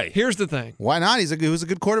 Why? Here's the thing. Why not? He was a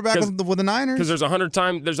good quarterback with the Niners. Because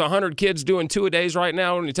there's 100 kids doing 2-a-days right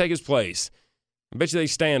now, and you take his place. I bet you they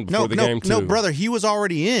stand before the game too. No, brother, he was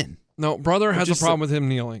already in. No, brother has a problem with him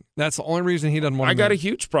kneeling. That's the only reason he doesn't want to I got a kneel.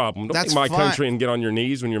 huge problem. Don't That's leave my fine. country and get on your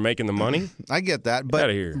knees when you're making the money. I get that, but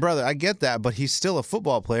outta here. brother, I get that, but he's still a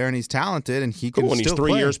football player and he's talented and he can Cool, and he's still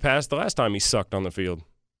 3 play. years past the last time he sucked on the field.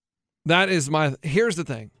 That is here's the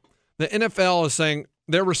thing. The NFL is saying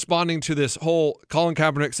they're responding to this whole. Colin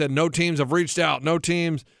Kaepernick said no teams have reached out, no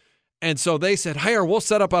teams. And so they said, hey, we'll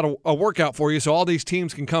set up a workout for you so all these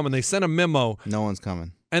teams can come. And they sent a memo. No one's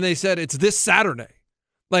coming. And they said it's this Saturday.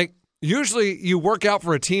 Like, usually you work out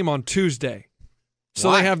for a team on Tuesday. So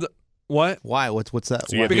Why? they have the – what? Why? What's that?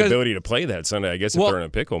 So you have the ability to play that Sunday, I guess, if they're in a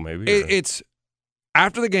pickle maybe. It's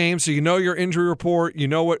after the game, so you know your injury report. You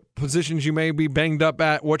know what positions you may be banged up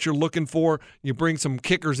at, what you're looking for. You bring some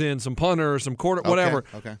kickers in, some punters, some quarter, whatever.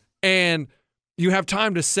 Okay. And – you have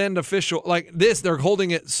time to send official like this. They're holding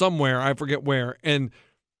it somewhere. I forget where. And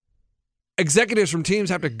executives from teams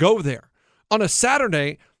have to go there. On a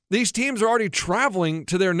Saturday, these teams are already traveling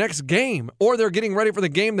to their next game or they're getting ready for the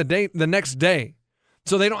game the next day.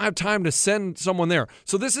 So they don't have time to send someone there.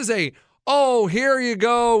 So this is here you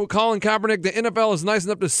go, Colin Kaepernick. The NFL is nice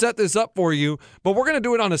enough to set this up for you, but we're going to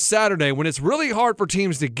do it on a Saturday when it's really hard for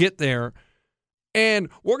teams to get there. And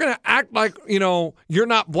we're going to act like, you're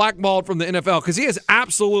not blackballed from the NFL because he has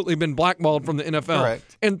absolutely been blackballed from the NFL.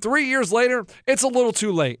 Correct. And 3 years later, it's a little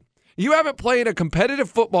too late. You haven't played a competitive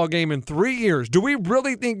football game in 3 years. Do we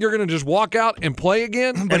really think you're going to just walk out and play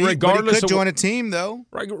again? But he could join a team, though.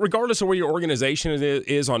 Regardless of where your organization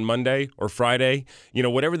is on Monday or Friday,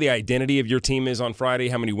 whatever the identity of your team is on Friday,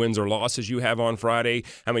 how many wins or losses you have on Friday,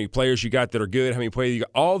 how many players you got that are good, how many players you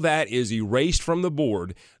got, all that is erased from the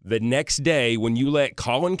board the next day when you let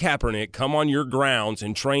Colin Kaepernick come on your grounds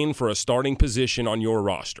and train for a starting position on your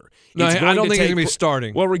roster. No, I don't think he's going to be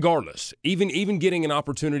starting. Well, regardless, even getting an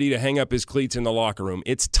opportunity to hang up his cleats in the locker room,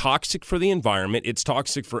 it's toxic for the environment. It's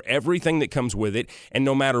toxic for everything that comes with it. And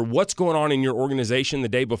no matter what's going on in your organization the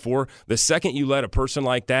day before, the second you let a person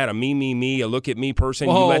like that, a me, a look at me person,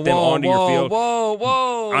 you let them onto your field.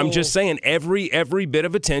 Whoa. I'm just saying every bit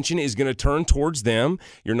of attention is going to turn towards them.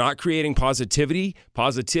 You're not creating positivity.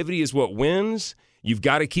 Positivity is what wins. You've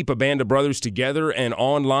got to keep a band of brothers together and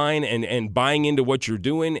online and buying into what you're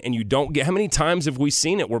doing. And you don't get – how many times have we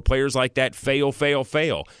seen it where players like that fail?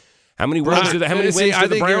 How many wins do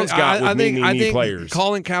the Browns got with me players?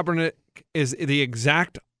 Colin Kaepernick is the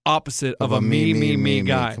exact opposite of a me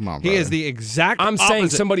guy. Come on, he is the exact I'm opposite. saying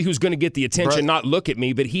somebody who's going to get the attention, not look at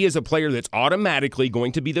me, but he is a player that's automatically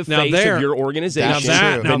going to be the face of your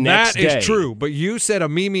organization the next day. That is true, but you said a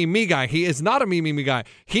me guy. He is not a me guy.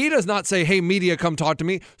 He does not say, hey, media, come talk to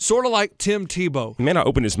me, sort of like Tim Tebow. He may not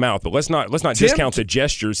open his mouth, but let's not discount the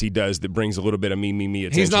gestures he does that brings a little bit of me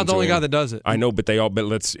attention. He's not the only guy that does it. I know, but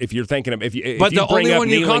if you're thinking of if you the only one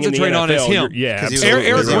you concentrate on is him. Yeah,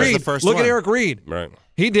 Eric Reed. Look at Eric Reed. Right.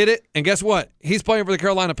 He did it, and guess what? He's playing for the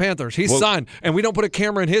Carolina Panthers. He's signed, and we don't put a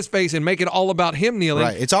camera in his face and make it all about him kneeling.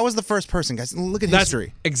 Right. It's always the first person, guys. Look at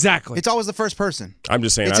history. Exactly. It's always the first person. I'm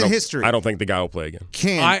just saying. It's in history. I don't think the guy will play again.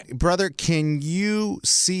 Can you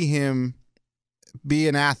see him be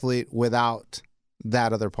an athlete without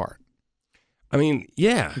that other part? I mean,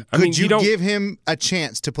 yeah. Could you give him a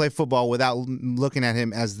chance to play football without looking at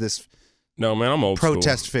him as this? No, man, I'm old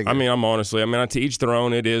protest school. figure. I mean, to each their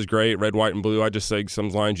own. It is great, red, white, and blue. I just say some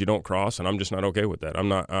lines you don't cross, and I'm just not okay with that.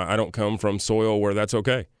 I don't come from soil where that's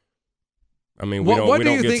okay. I mean, what do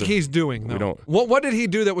you think he's doing, though? What did he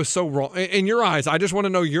do that was so wrong in your eyes? I just want to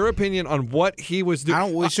know your opinion on what he was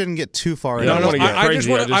doing. We shouldn't get too far.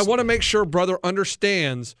 I want to make sure brother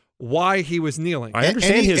understands why he was kneeling. I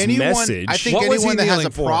understand his message. I think anyone that has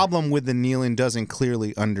a problem with the kneeling doesn't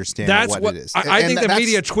clearly understand what it is. I think the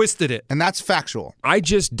media twisted it. And that's factual. I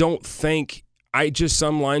just don't think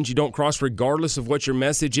some lines you don't cross regardless of what your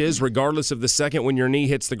message is, regardless of the second when your knee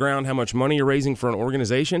hits the ground, how much money you're raising for an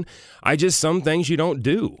organization. Some things you don't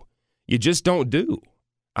do. You just don't do.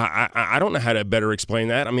 I don't know how to better explain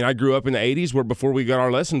that. I mean, I grew up in the 80s where before we got our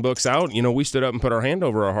lesson books out, we stood up and put our hand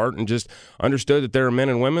over our heart and just understood that there are men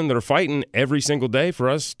and women that are fighting every single day for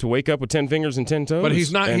us to wake up with 10 fingers and 10 toes. But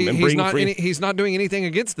he's not he's not doing anything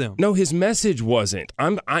against them. No, his message wasn't.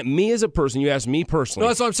 Me as a person, you asked me personally. No,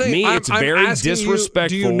 that's what I'm saying. It's very disrespectful.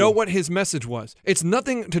 Do you know what his message was? It's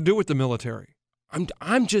nothing to do with the military.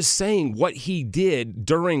 I'm just saying what he did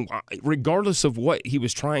during, regardless of what he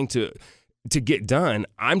was trying to get done.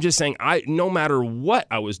 I'm just saying, no matter what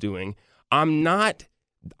I was doing,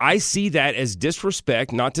 I see that as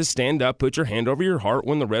disrespect not to stand up, put your hand over your heart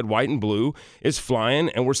when the red, white, and blue is flying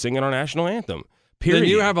and we're singing our national anthem. Period. Then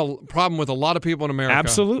you have a problem with a lot of people in America.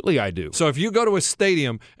 Absolutely, I do. So if you go to a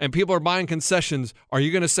stadium and people are buying concessions, are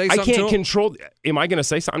you going to say something to them? I can't control. Am I going to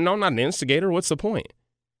say something? No, I'm not an instigator. What's the point?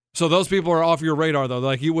 So those people are off your radar, though.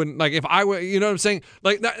 Like you wouldn't, like if I were, you know what I'm saying?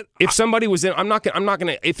 Like that. If somebody was in, I'm not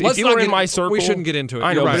gonna. If you were in my circle, we shouldn't get into it.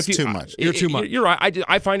 I know, You're right. but if you, too much. You're too much. You're right.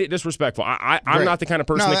 I find it disrespectful. I'm Right. not the kind of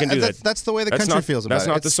person that can do that. That's the way the country feels about it. That's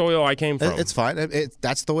not the soil I came from. It's fine.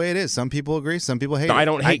 That's the way it is. Some people agree. Some people hate it. I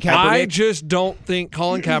don't hate Kaepernick. I just don't think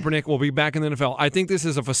Colin Kaepernick will be back in the NFL. I think this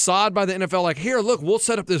is a facade by the NFL. Like, here, look, we'll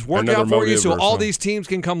set up this workout for you so all these teams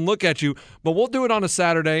can come look at you, but we'll do it on a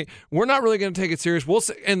Saturday. We're not really going to take it serious.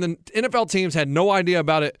 And the NFL teams had no idea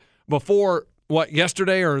about it before,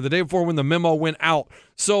 yesterday or the day before when the memo went out.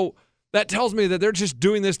 So that tells me that they're just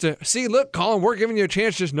doing this to, see, look, Colin, we're giving you a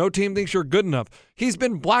chance. Just no team thinks you're good enough. He's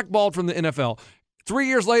been blackballed from the NFL. 3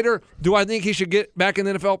 years later, do I think he should get back in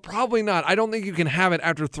the NFL? Probably not. I don't think you can have it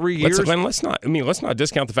after 3 years. Let's not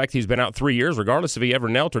discount the fact he's been out 3 years, regardless if he ever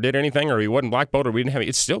knelt or did anything, or he wasn't blackballed, or we didn't have it.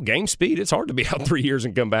 It's still game speed. It's hard to be out 3 years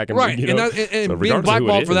and come back and right. So being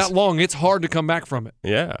blackballed for that long, it's hard to come back from it.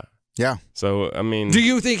 Yeah. Yeah. So I mean, do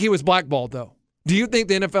you think he was blackballed though? Do you think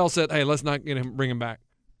the NFL said, "Hey, let's not bring him back"?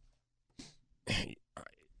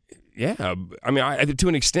 Yeah, I mean, to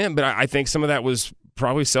an extent, but I think some of that was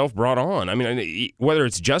probably self-brought on. I mean, whether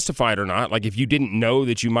it's justified or not, like if you didn't know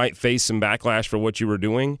that you might face some backlash for what you were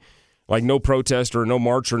doing, like no protest or no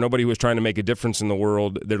march or nobody who was trying to make a difference in the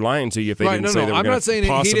world, they're lying to you if they didn't say there were I'm not saying he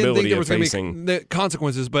didn't think there was going to facing be the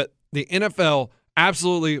consequences, but the NFL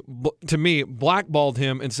absolutely, to me, blackballed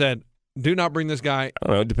him and said, do not bring this guy. I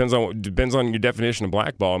don't know. It depends on your definition of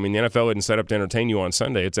blackball. I mean, the NFL isn't set up to entertain you on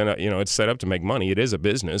Sunday. It's it's set up to make money. It is a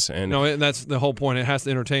business, and that's the whole point. It has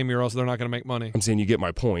to entertain me, or else they're not going to make money. I'm saying you get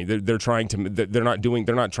my point. They're trying to. They're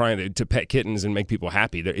not trying to pet kittens and make people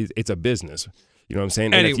happy. It's a business. You know what I'm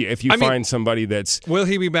saying? And if you find somebody that's... Will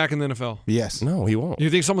he be back in the NFL? Yes. No, he won't. You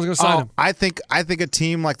think someone's going to sign him? I think a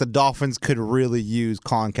team like the Dolphins could really use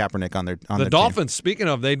Colin Kaepernick on their The Dolphins, speaking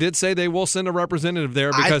of, they did say they will send a representative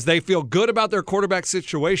there because they feel good about their quarterback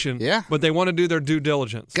situation, but they want to do their due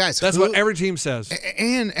diligence. Guys, that's what every team says.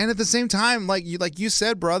 And at the same time, like you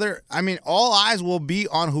said, brother, I mean, all eyes will be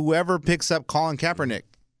on whoever picks up Colin Kaepernick.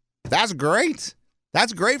 That's great.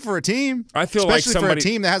 That's great for a team. I feel especially for a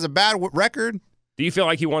team that has a bad record. Do you feel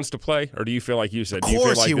like he wants to play, or do you feel like you said? Of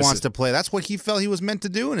course he wants to play. That's what he felt he was meant to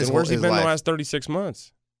do in his life. Where's he been the last 36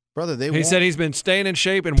 months? Brother, he said he's been staying in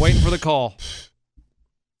shape and waiting for the call.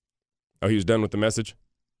 Oh, he was done with the message?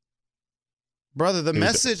 Brother, the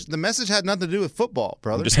message had nothing to do with football,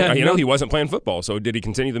 brother. He wasn't playing football, so did he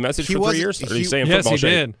continue the message for 3 years? Or did he stay in football shape?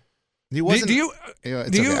 Yes, he did. He wasn't. Do you?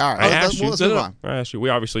 Okay. All right, let's move on. I asked you. We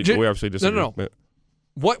obviously disagree. No.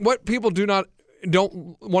 What people don't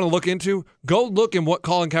want to look into, go look in what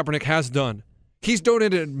Colin Kaepernick has done. He's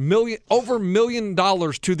donated over $1 million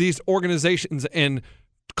to these organizations and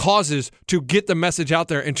causes to get the message out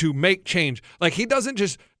there and to make change. Like, he doesn't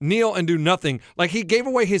just kneel and do nothing. Like, he gave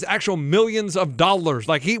away his actual millions of dollars.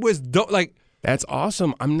 Like, he was that's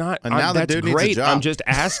awesome. I'm not. And now that's the dude great. needs a job. I'm just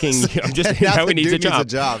asking. now he needs a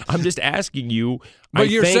job. I'm just asking you. But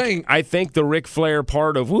I think the Ric Flair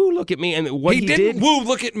part of "woo, look at me" and what he did. Woo,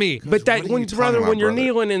 look at me. But that when you're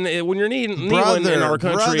kneeling in our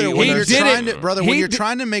country, when you're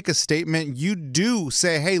trying to make a statement, you do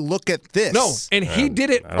say, "Hey, look at this." No, and he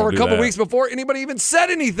did it for a couple weeks before anybody even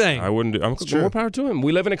said anything. I wouldn't do. I'm more power to him.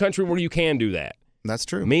 We live in a country where you can do that. That's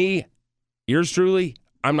true. Me, yours truly,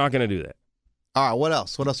 I'm not going to do that. All right, what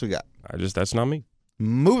else? What else we got? That's not me.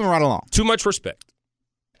 Moving right along. Too much respect.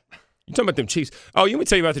 You talking about them Chiefs? Oh, you want me to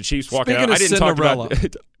tell you about the Chiefs walking Speaking out? I didn't Cinderella. talk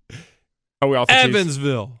about. Are we off the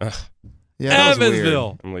Evansville? Yeah,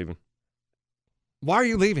 Evansville. I'm leaving. Why are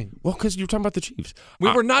you leaving? Well, because you're talking about the Chiefs. We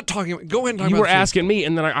were not talking. Go ahead and talk about You were the Chiefs. asking me,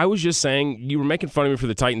 and then I was just saying you were making fun of me for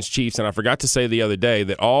the Titans Chiefs, and I forgot to say the other day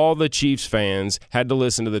that all the Chiefs fans had to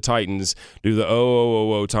listen to the Titans do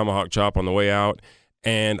the tomahawk chop on the way out.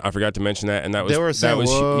 And I forgot to mention that, and they were saying,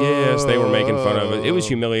 yes, they were making fun of it. It was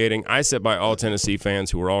humiliating. I sit by all Tennessee fans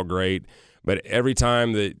who were all great, but every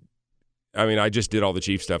time I just did all the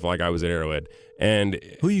Chiefs stuff like I was at Arrowhead, and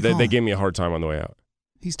they gave me a hard time on the way out.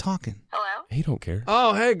 He's talking. Hello? He don't care.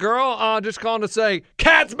 Oh, hey, girl, just calling to say,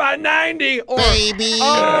 Cats by 90, or baby.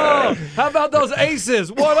 Oh, how about those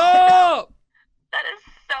Aces? What up? That is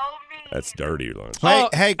so mean. That's dirty, Lunch.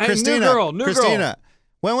 Hey, Christina. New Christina. girl.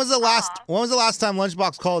 When was the last time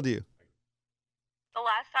Lunchbox called you? The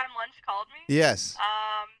last time Lunch called me? Yes.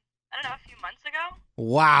 I don't know, a few months ago.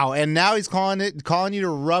 Wow, and now he's calling you to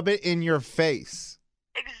rub it in your face.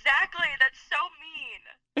 Exactly. That's so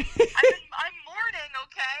mean. I'm mourning,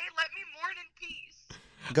 okay? Let me mourn in peace.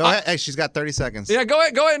 Go ahead. Hey, she's got 30 seconds. Yeah, go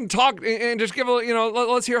ahead and talk and just give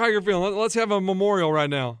let's hear how you're feeling. Let's have a memorial right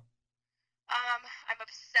now. I'm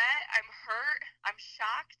upset. I'm hurt. I'm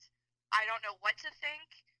shocked. I don't know what to think.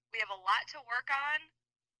 lot to work on.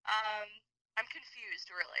 I'm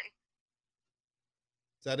confused, really.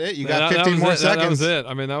 Is that it? You Man, got 15 more seconds. That was it.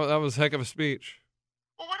 I mean, that was a heck of a speech.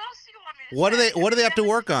 Well, what else do you want me to What do say? they What do they have to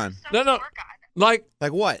work on? No. Like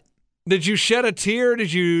what? Did you shed a tear?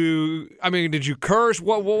 Did you curse?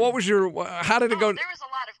 What was your? How did it go? There was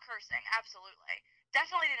a lot of cursing, absolutely.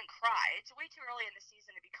 Definitely didn't cry. It's way too early in the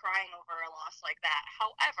season to be crying over a loss like that.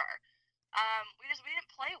 However, we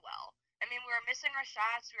didn't play well. I mean, we were missing our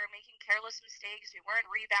shots. We were making careless mistakes. We weren't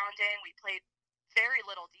rebounding. We played very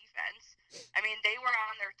little defense. I mean, they were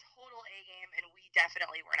on their total A game, and we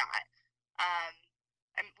definitely were not.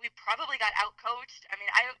 We probably got outcoached. I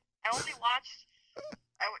mean, I only watched,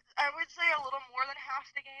 I would say a little more than half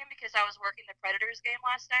the game because I was working the Predators game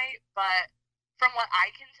last night. But from what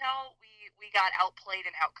I can tell, we got outplayed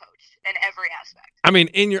and outcoached in every aspect. I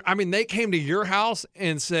mean, they came to your house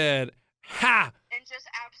and said, "Ha!" and just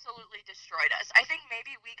absolutely destroyed us. I think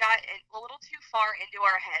maybe we got a little too far into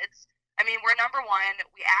our heads. I mean, we're number one.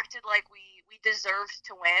 We acted like we deserved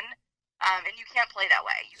to win, and you can't play that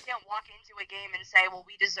way. You can't walk into a game and say, well,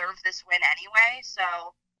 we deserve this win anyway,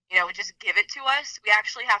 so, just give it to us. We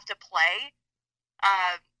actually have to play,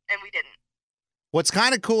 and we didn't. What's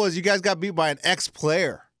kind of cool is you guys got beat by an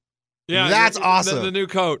ex-player. Yeah, that's awesome. The new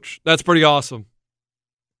coach. That's pretty awesome.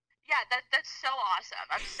 Yeah, that's so awesome.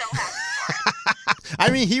 I'm so happy for it.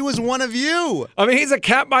 I mean, he was one of you. I mean, he's a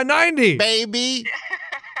cap by 90. Baby.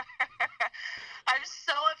 I'm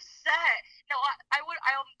so upset. No,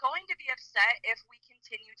 I'm going to be upset if we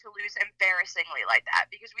continue to lose embarrassingly like that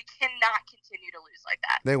because we cannot continue to lose like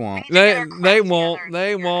that. They won't.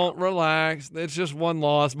 They won't. Relax. It's just one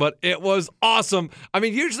loss, but it was awesome. I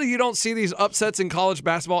mean, usually you don't see these upsets in college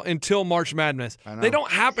basketball until March Madness. They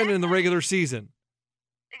don't happen in the regular season.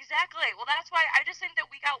 Exactly. Well, that's why I just think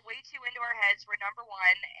that we got way too into our heads. We're number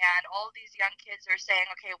one, and all of these young kids are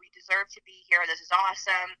saying, okay, we deserve to be here. This is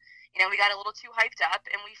awesome. We got a little too hyped up,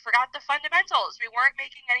 and we forgot the fundamentals. We weren't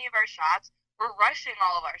making any of our shots. We're rushing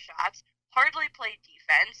all of our shots. Hardly played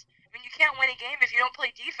defense. I mean, you can't win a game if you don't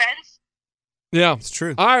play defense. Yeah. It's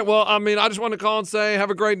true. All right, well, I mean, I just want to call and say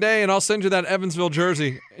have a great day, and I'll send you that Evansville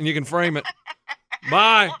jersey, and you can frame it.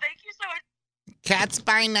 Bye. Well, thank you so much. Cats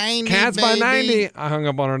by 90, Cats by baby. 90. I hung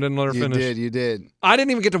up on her. Didn't let her finish. You did. I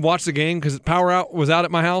didn't even get to watch the game because Power Out was out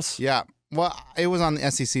at my house. Yeah. Well, it was on the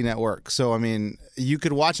SEC network, so I mean, you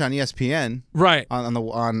could watch on ESPN, right, on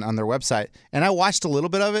their website. And I watched a little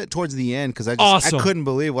bit of it towards the end because I couldn't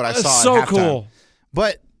believe what I saw. So at halftime. cool.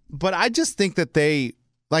 But I just think that they,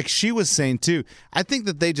 like she was saying too, I think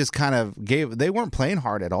that they just kind of they weren't playing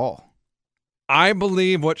hard at all. I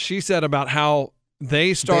believe what she said about how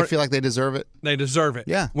they feel like they deserve it. They deserve it.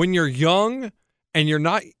 Yeah. When you're young and you're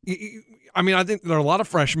not. I mean, I think there are a lot of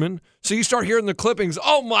freshmen. So you start hearing the clippings.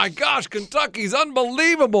 Oh, my gosh, Kentucky's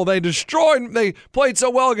unbelievable. They played so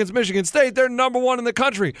well against Michigan State. They're number one in the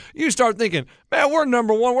country. You start thinking, man, we're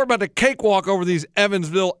number one. We're about to cakewalk over these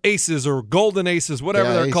Evansville Aces or Golden Aces,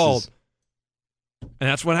 whatever they're called. And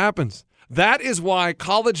that's what happens. That is why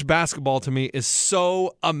college basketball to me is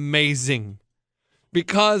so amazing.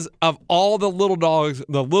 Because of all the little dogs,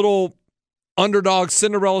 the little underdog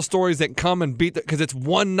Cinderella stories that come and beat because it's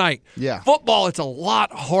one night. Yeah. Football, it's a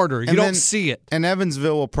lot harder. You don't see it. And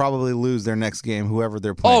Evansville will probably lose their next game, whoever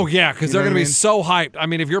they're playing. Oh, yeah, because they're going to be so hyped. I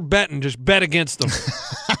mean, if you're betting, just bet against them.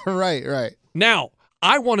 Right. Now,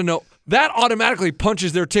 I want to know, that automatically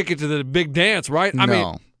punches their ticket to the big dance, right? I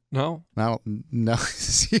mean, no? No.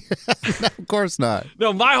 Of course not.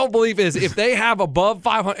 No, my whole belief is if they have above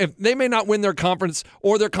 500, if they may not win their conference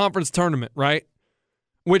or their conference tournament, right?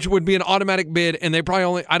 Which would be an automatic bid, and they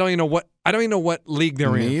probably I don't even know what league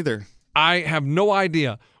they're in. Me either. I have no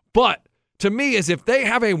idea. But to me, is if they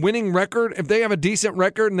have a winning record, if they have a decent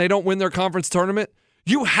record and they don't win their conference tournament,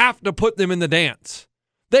 you have to put them in the dance.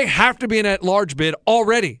 They have to be in that large bid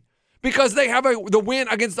already because they have the win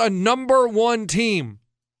against a number one team.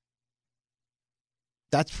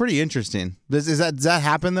 That's pretty interesting. Does that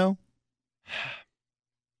happen though?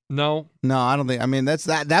 No, I don't think. I mean,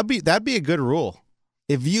 that'd be a good rule.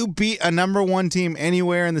 If you beat a number one team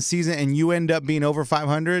anywhere in the season and you end up being over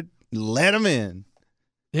 500, let them in.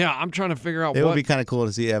 Yeah, I'm trying to figure out It would be kind of cool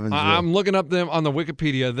to see Evansville. I'm looking up them on the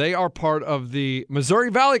Wikipedia. They are part of the Missouri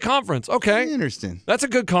Valley Conference. Okay. Interesting. That's a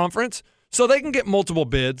good conference. So they can get multiple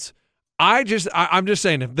bids. I'm just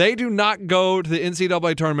saying, if they do not go to the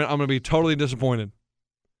NCAA tournament, I'm going to be totally disappointed.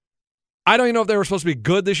 I don't even know if they were supposed to be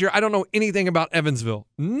good this year. I don't know anything about Evansville.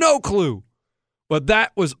 No clue. But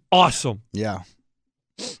that was awesome. Yeah.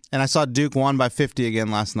 And I saw Duke won by 50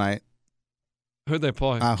 again last night. Who'd they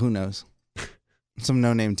play? Who knows? Some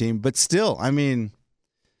no-name team. But still, I mean,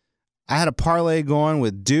 I had a parlay going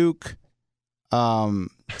with Duke,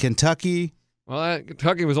 Kentucky. Well,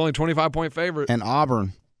 Kentucky was only 25-point favorite. And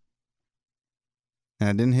Auburn. And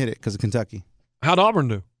I didn't hit it because of Kentucky. How'd Auburn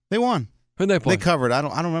do? They won. Who'd they play? They covered. I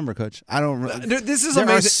don't remember, Coach. I don't. This is there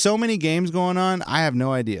amazing. are so many games going on. I have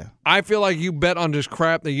no idea. I feel like you bet on just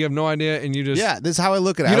crap that you have no idea, and you just this is how I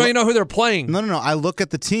look at it. You don't even know who they're playing. No. I look at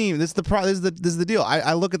the team. This is the deal.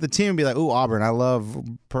 I look at the team and be like, ooh, Auburn. I love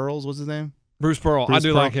Pearls. What's his name? Bruce Pearl. I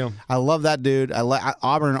do like him. I love that dude. I like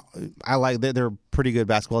Auburn. I like they're a pretty good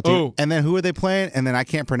basketball team. Ooh. And then who are they playing? And then I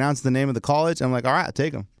can't pronounce the name of the college. I'm like, all right, I'll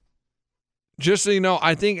take them. Just so you know,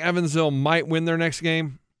 I think Evansville might win their next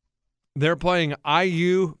game. They're playing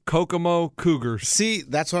IU Kokomo Cougars. See,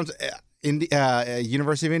 that's what I'm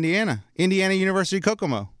University of Indiana. Indiana University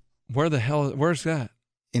Kokomo. Where's that?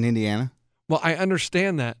 In Indiana. Well, I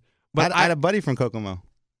understand that. But I had a buddy from Kokomo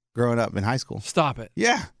growing up in high school. Stop it.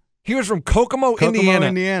 Yeah. He was from Kokomo,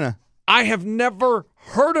 Indiana. I have never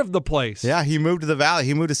heard of the place. Yeah, he moved to the Valley.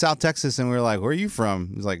 He moved to South Texas, and we were like, "Where are you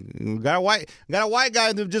from?" He's like, "Got a white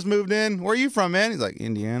guy that just moved in. Where are you from, man?" He's like,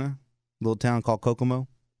 "Indiana, little town called Kokomo."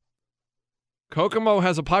 Kokomo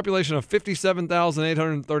has a population of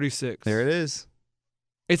 57,836. There it is.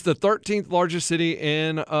 It's the 13th largest city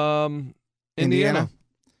in Indiana.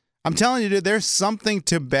 I'm telling you, dude, there's something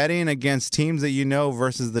to betting against teams that you know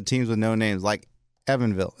versus the teams with no names, like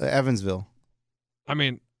Evansville. I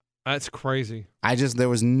mean, that's crazy. I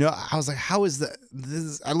was like, how is that?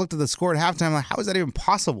 I looked at the score at halftime, like, how is that even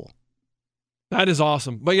possible? That is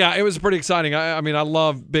awesome. But yeah, it was pretty exciting. I mean, I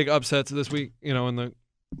love big upsets this week, in the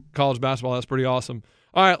college basketball. That's pretty awesome.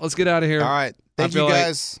 All right, let's get out of here. All right. Thank you,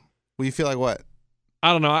 guys. Well, you feel like what?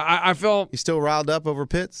 I don't know. I feel... You still riled up over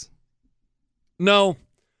Pitts? No.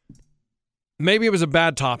 Maybe it was a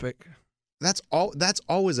bad topic. That's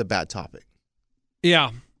always a bad topic.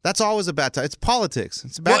 Yeah. That's always a bad topic. It's politics.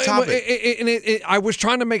 It's a bad topic. I was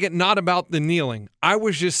trying to make it not about the kneeling. I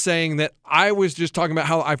was just saying that I was just talking about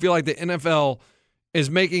how I feel like the NFL is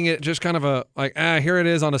making it just kind of here it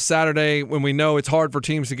is on a Saturday when we know it's hard for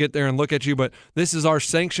teams to get there and look at you, but this is our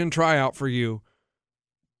sanctioned tryout for you.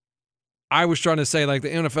 I was trying to say, the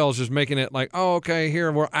NFL is just making it oh, okay, here,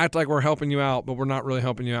 we'll act like we're helping you out, but we're not really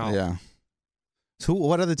helping you out. Yeah. So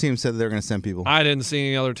what other teams said that they're going to send people? I didn't see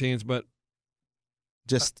any other teams, but...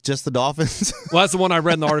 Just the Dolphins? Well, that's the one I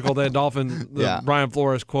read in the article. The Dolphins, Brian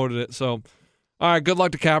Flores quoted it. So, all right, good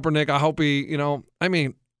luck to Kaepernick. I hope he,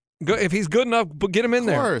 if he's good enough, get him in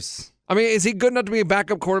there. Of course. I mean, is he good enough to be a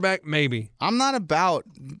backup quarterback? Maybe. I'm not about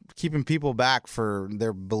keeping people back for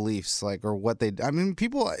their beliefs, or what they. I mean,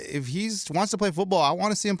 people. If he wants to play football, I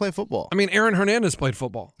want to see him play football. I mean, Aaron Hernandez played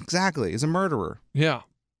football. Exactly. He's a murderer. Yeah.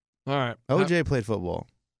 All right. OJ played football.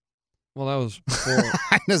 Well, that was before.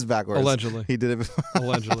 That's backwards. Allegedly. He did it before.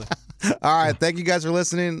 Allegedly. All right. Thank you guys for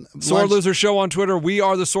listening. Sore Loser Show on Twitter. We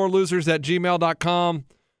are the Sore Losers at gmail.com.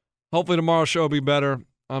 Hopefully tomorrow's show will be better.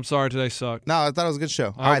 I'm sorry today sucked. No, I thought it was a good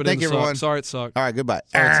show. All right. Thank you, everyone. Sorry it sucked. All right. Goodbye.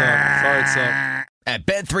 Sorry it sucked. At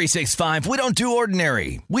Bet365, we don't do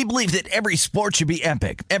ordinary. We believe that every sport should be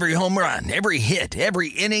epic. Every home run, every hit, every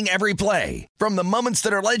inning, every play. From the moments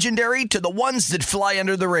that are legendary to the ones that fly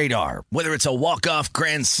under the radar. Whether it's a walk-off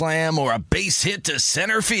grand slam or a base hit to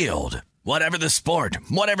center field. Whatever the sport,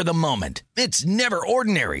 whatever the moment. It's never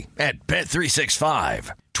ordinary at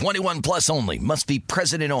Bet365. 21 plus only. Must be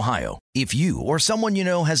present in Ohio. If you or someone you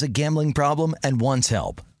know has a gambling problem and wants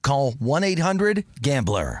help, call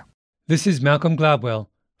 1-800-GAMBLER. This is Malcolm Gladwell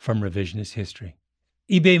from Revisionist History.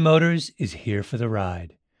 eBay Motors is here for the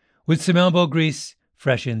ride. With some elbow grease,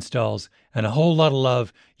 fresh installs, and a whole lot of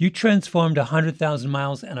love, you transformed 100,000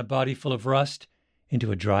 miles and a body full of rust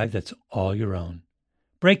into a drive that's all your own.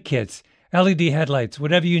 Brake kits, LED headlights,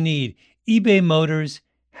 whatever you need, eBay Motors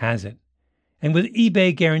has it. And with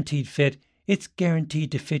eBay Guaranteed Fit, it's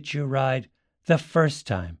guaranteed to fit your ride the first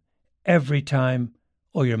time, every time,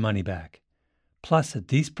 or your money back. Plus, at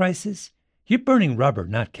these prices, you're burning rubber,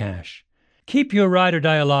 not cash. Keep your ride or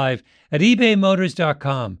die alive at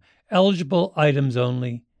ebaymotors.com. Eligible items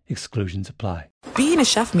only. Exclusions apply. Being a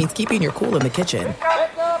chef means keeping your cool in the kitchen.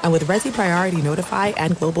 And with Resi Priority Notify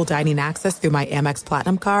and Global Dining Access through my Amex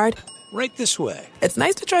Platinum card... Right this way. It's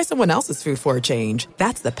nice to try someone else's food for a change.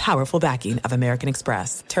 That's the powerful backing of American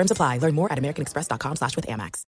Express. Terms apply. Learn more at americanexpress.com/withAmex.